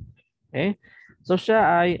 Okay, so siya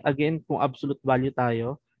ay, again, kung absolute value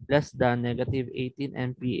tayo, less than negative 18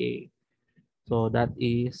 MPa. So that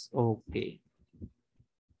is okay.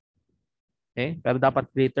 Okay, pero dapat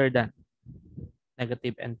greater than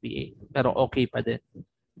negative MPa. Pero okay pa din.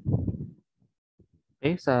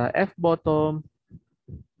 Okay, sa F bottom,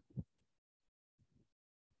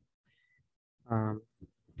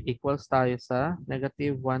 equals tayo sa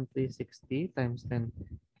negative 1360 times 10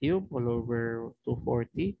 cube all over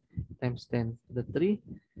 240 times 10 to the 3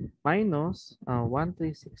 minus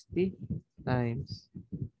 1360 times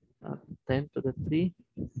 10 to the 3,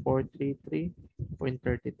 433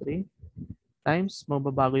 1.33 times,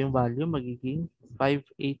 mababago yung value, magiging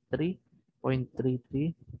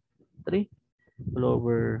 583.333 all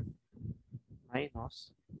over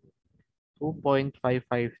minus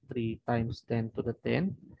 2.553 times 10 to the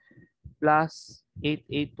 10 plus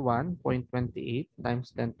 881.28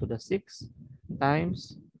 times 10 to the 6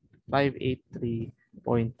 times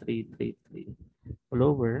 583.333 all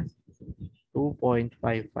over 2.553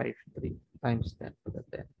 times 10 to the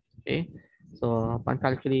 10. Okay? So, upon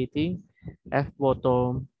calculating, F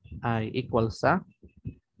bottom ay equal sa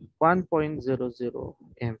 1.00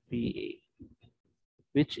 MPa,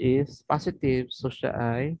 which is positive. So, siya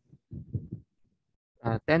ay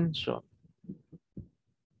tension.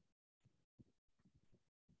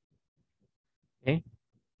 Okay?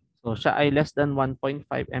 So, siya ay less than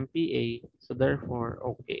 1.5 MPa. So, therefore,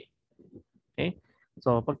 okay. Okay?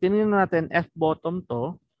 So, pag tinignan natin F bottom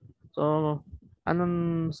to, so,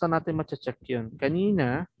 anong sa natin ma-check yun?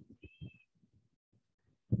 Kanina,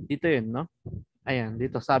 dito yun, no? Ayan,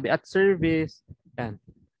 dito sabi at service, yan,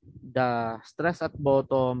 the stress at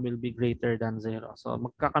bottom will be greater than 0. So,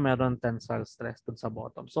 magkakameron tensile stress dun sa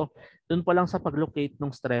bottom. So, dun pa lang sa pag-locate ng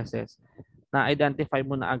stresses, na-identify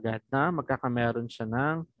mo na agad na magkakameron siya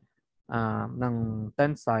ng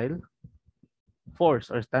tensile force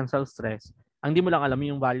or tensile stress. Ang di mo lang alam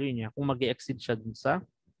yung value niya kung mag-exceed siya dun sa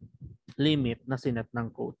limit na sinet ng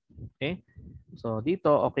code. Okay? So,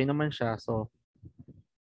 dito, okay naman siya. So,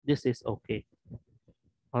 this is okay.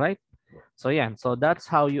 Alright? So, yan. So, that's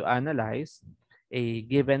how you analyze a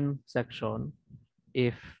given section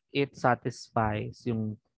if it satisfies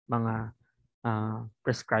yung mga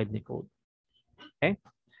prescribed ni code. Okay?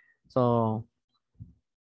 So,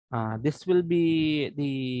 this will be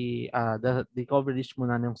the coverage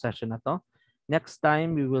muna ng session na to. Next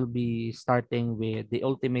time, we will be starting with the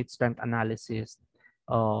ultimate strength analysis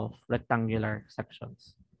of rectangular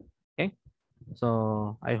sections. Okay?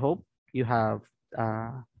 So, I hope you have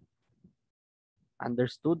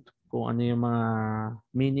understood kung ano yung mga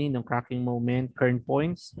meaning ng cracking moment, current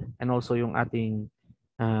points, and also yung ating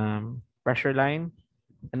pressure line,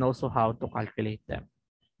 and also how to calculate them.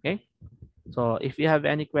 Okay? So if you have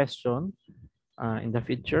any question in the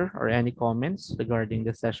future or any comments regarding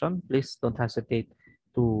the session, please don't hesitate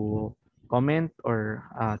to comment or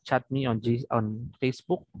chat me on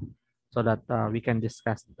Facebook so that we can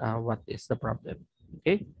discuss what is the problem.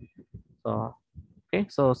 Okay? So, okay,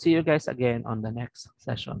 so see you guys again on the next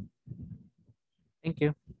session. Thank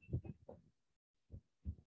you.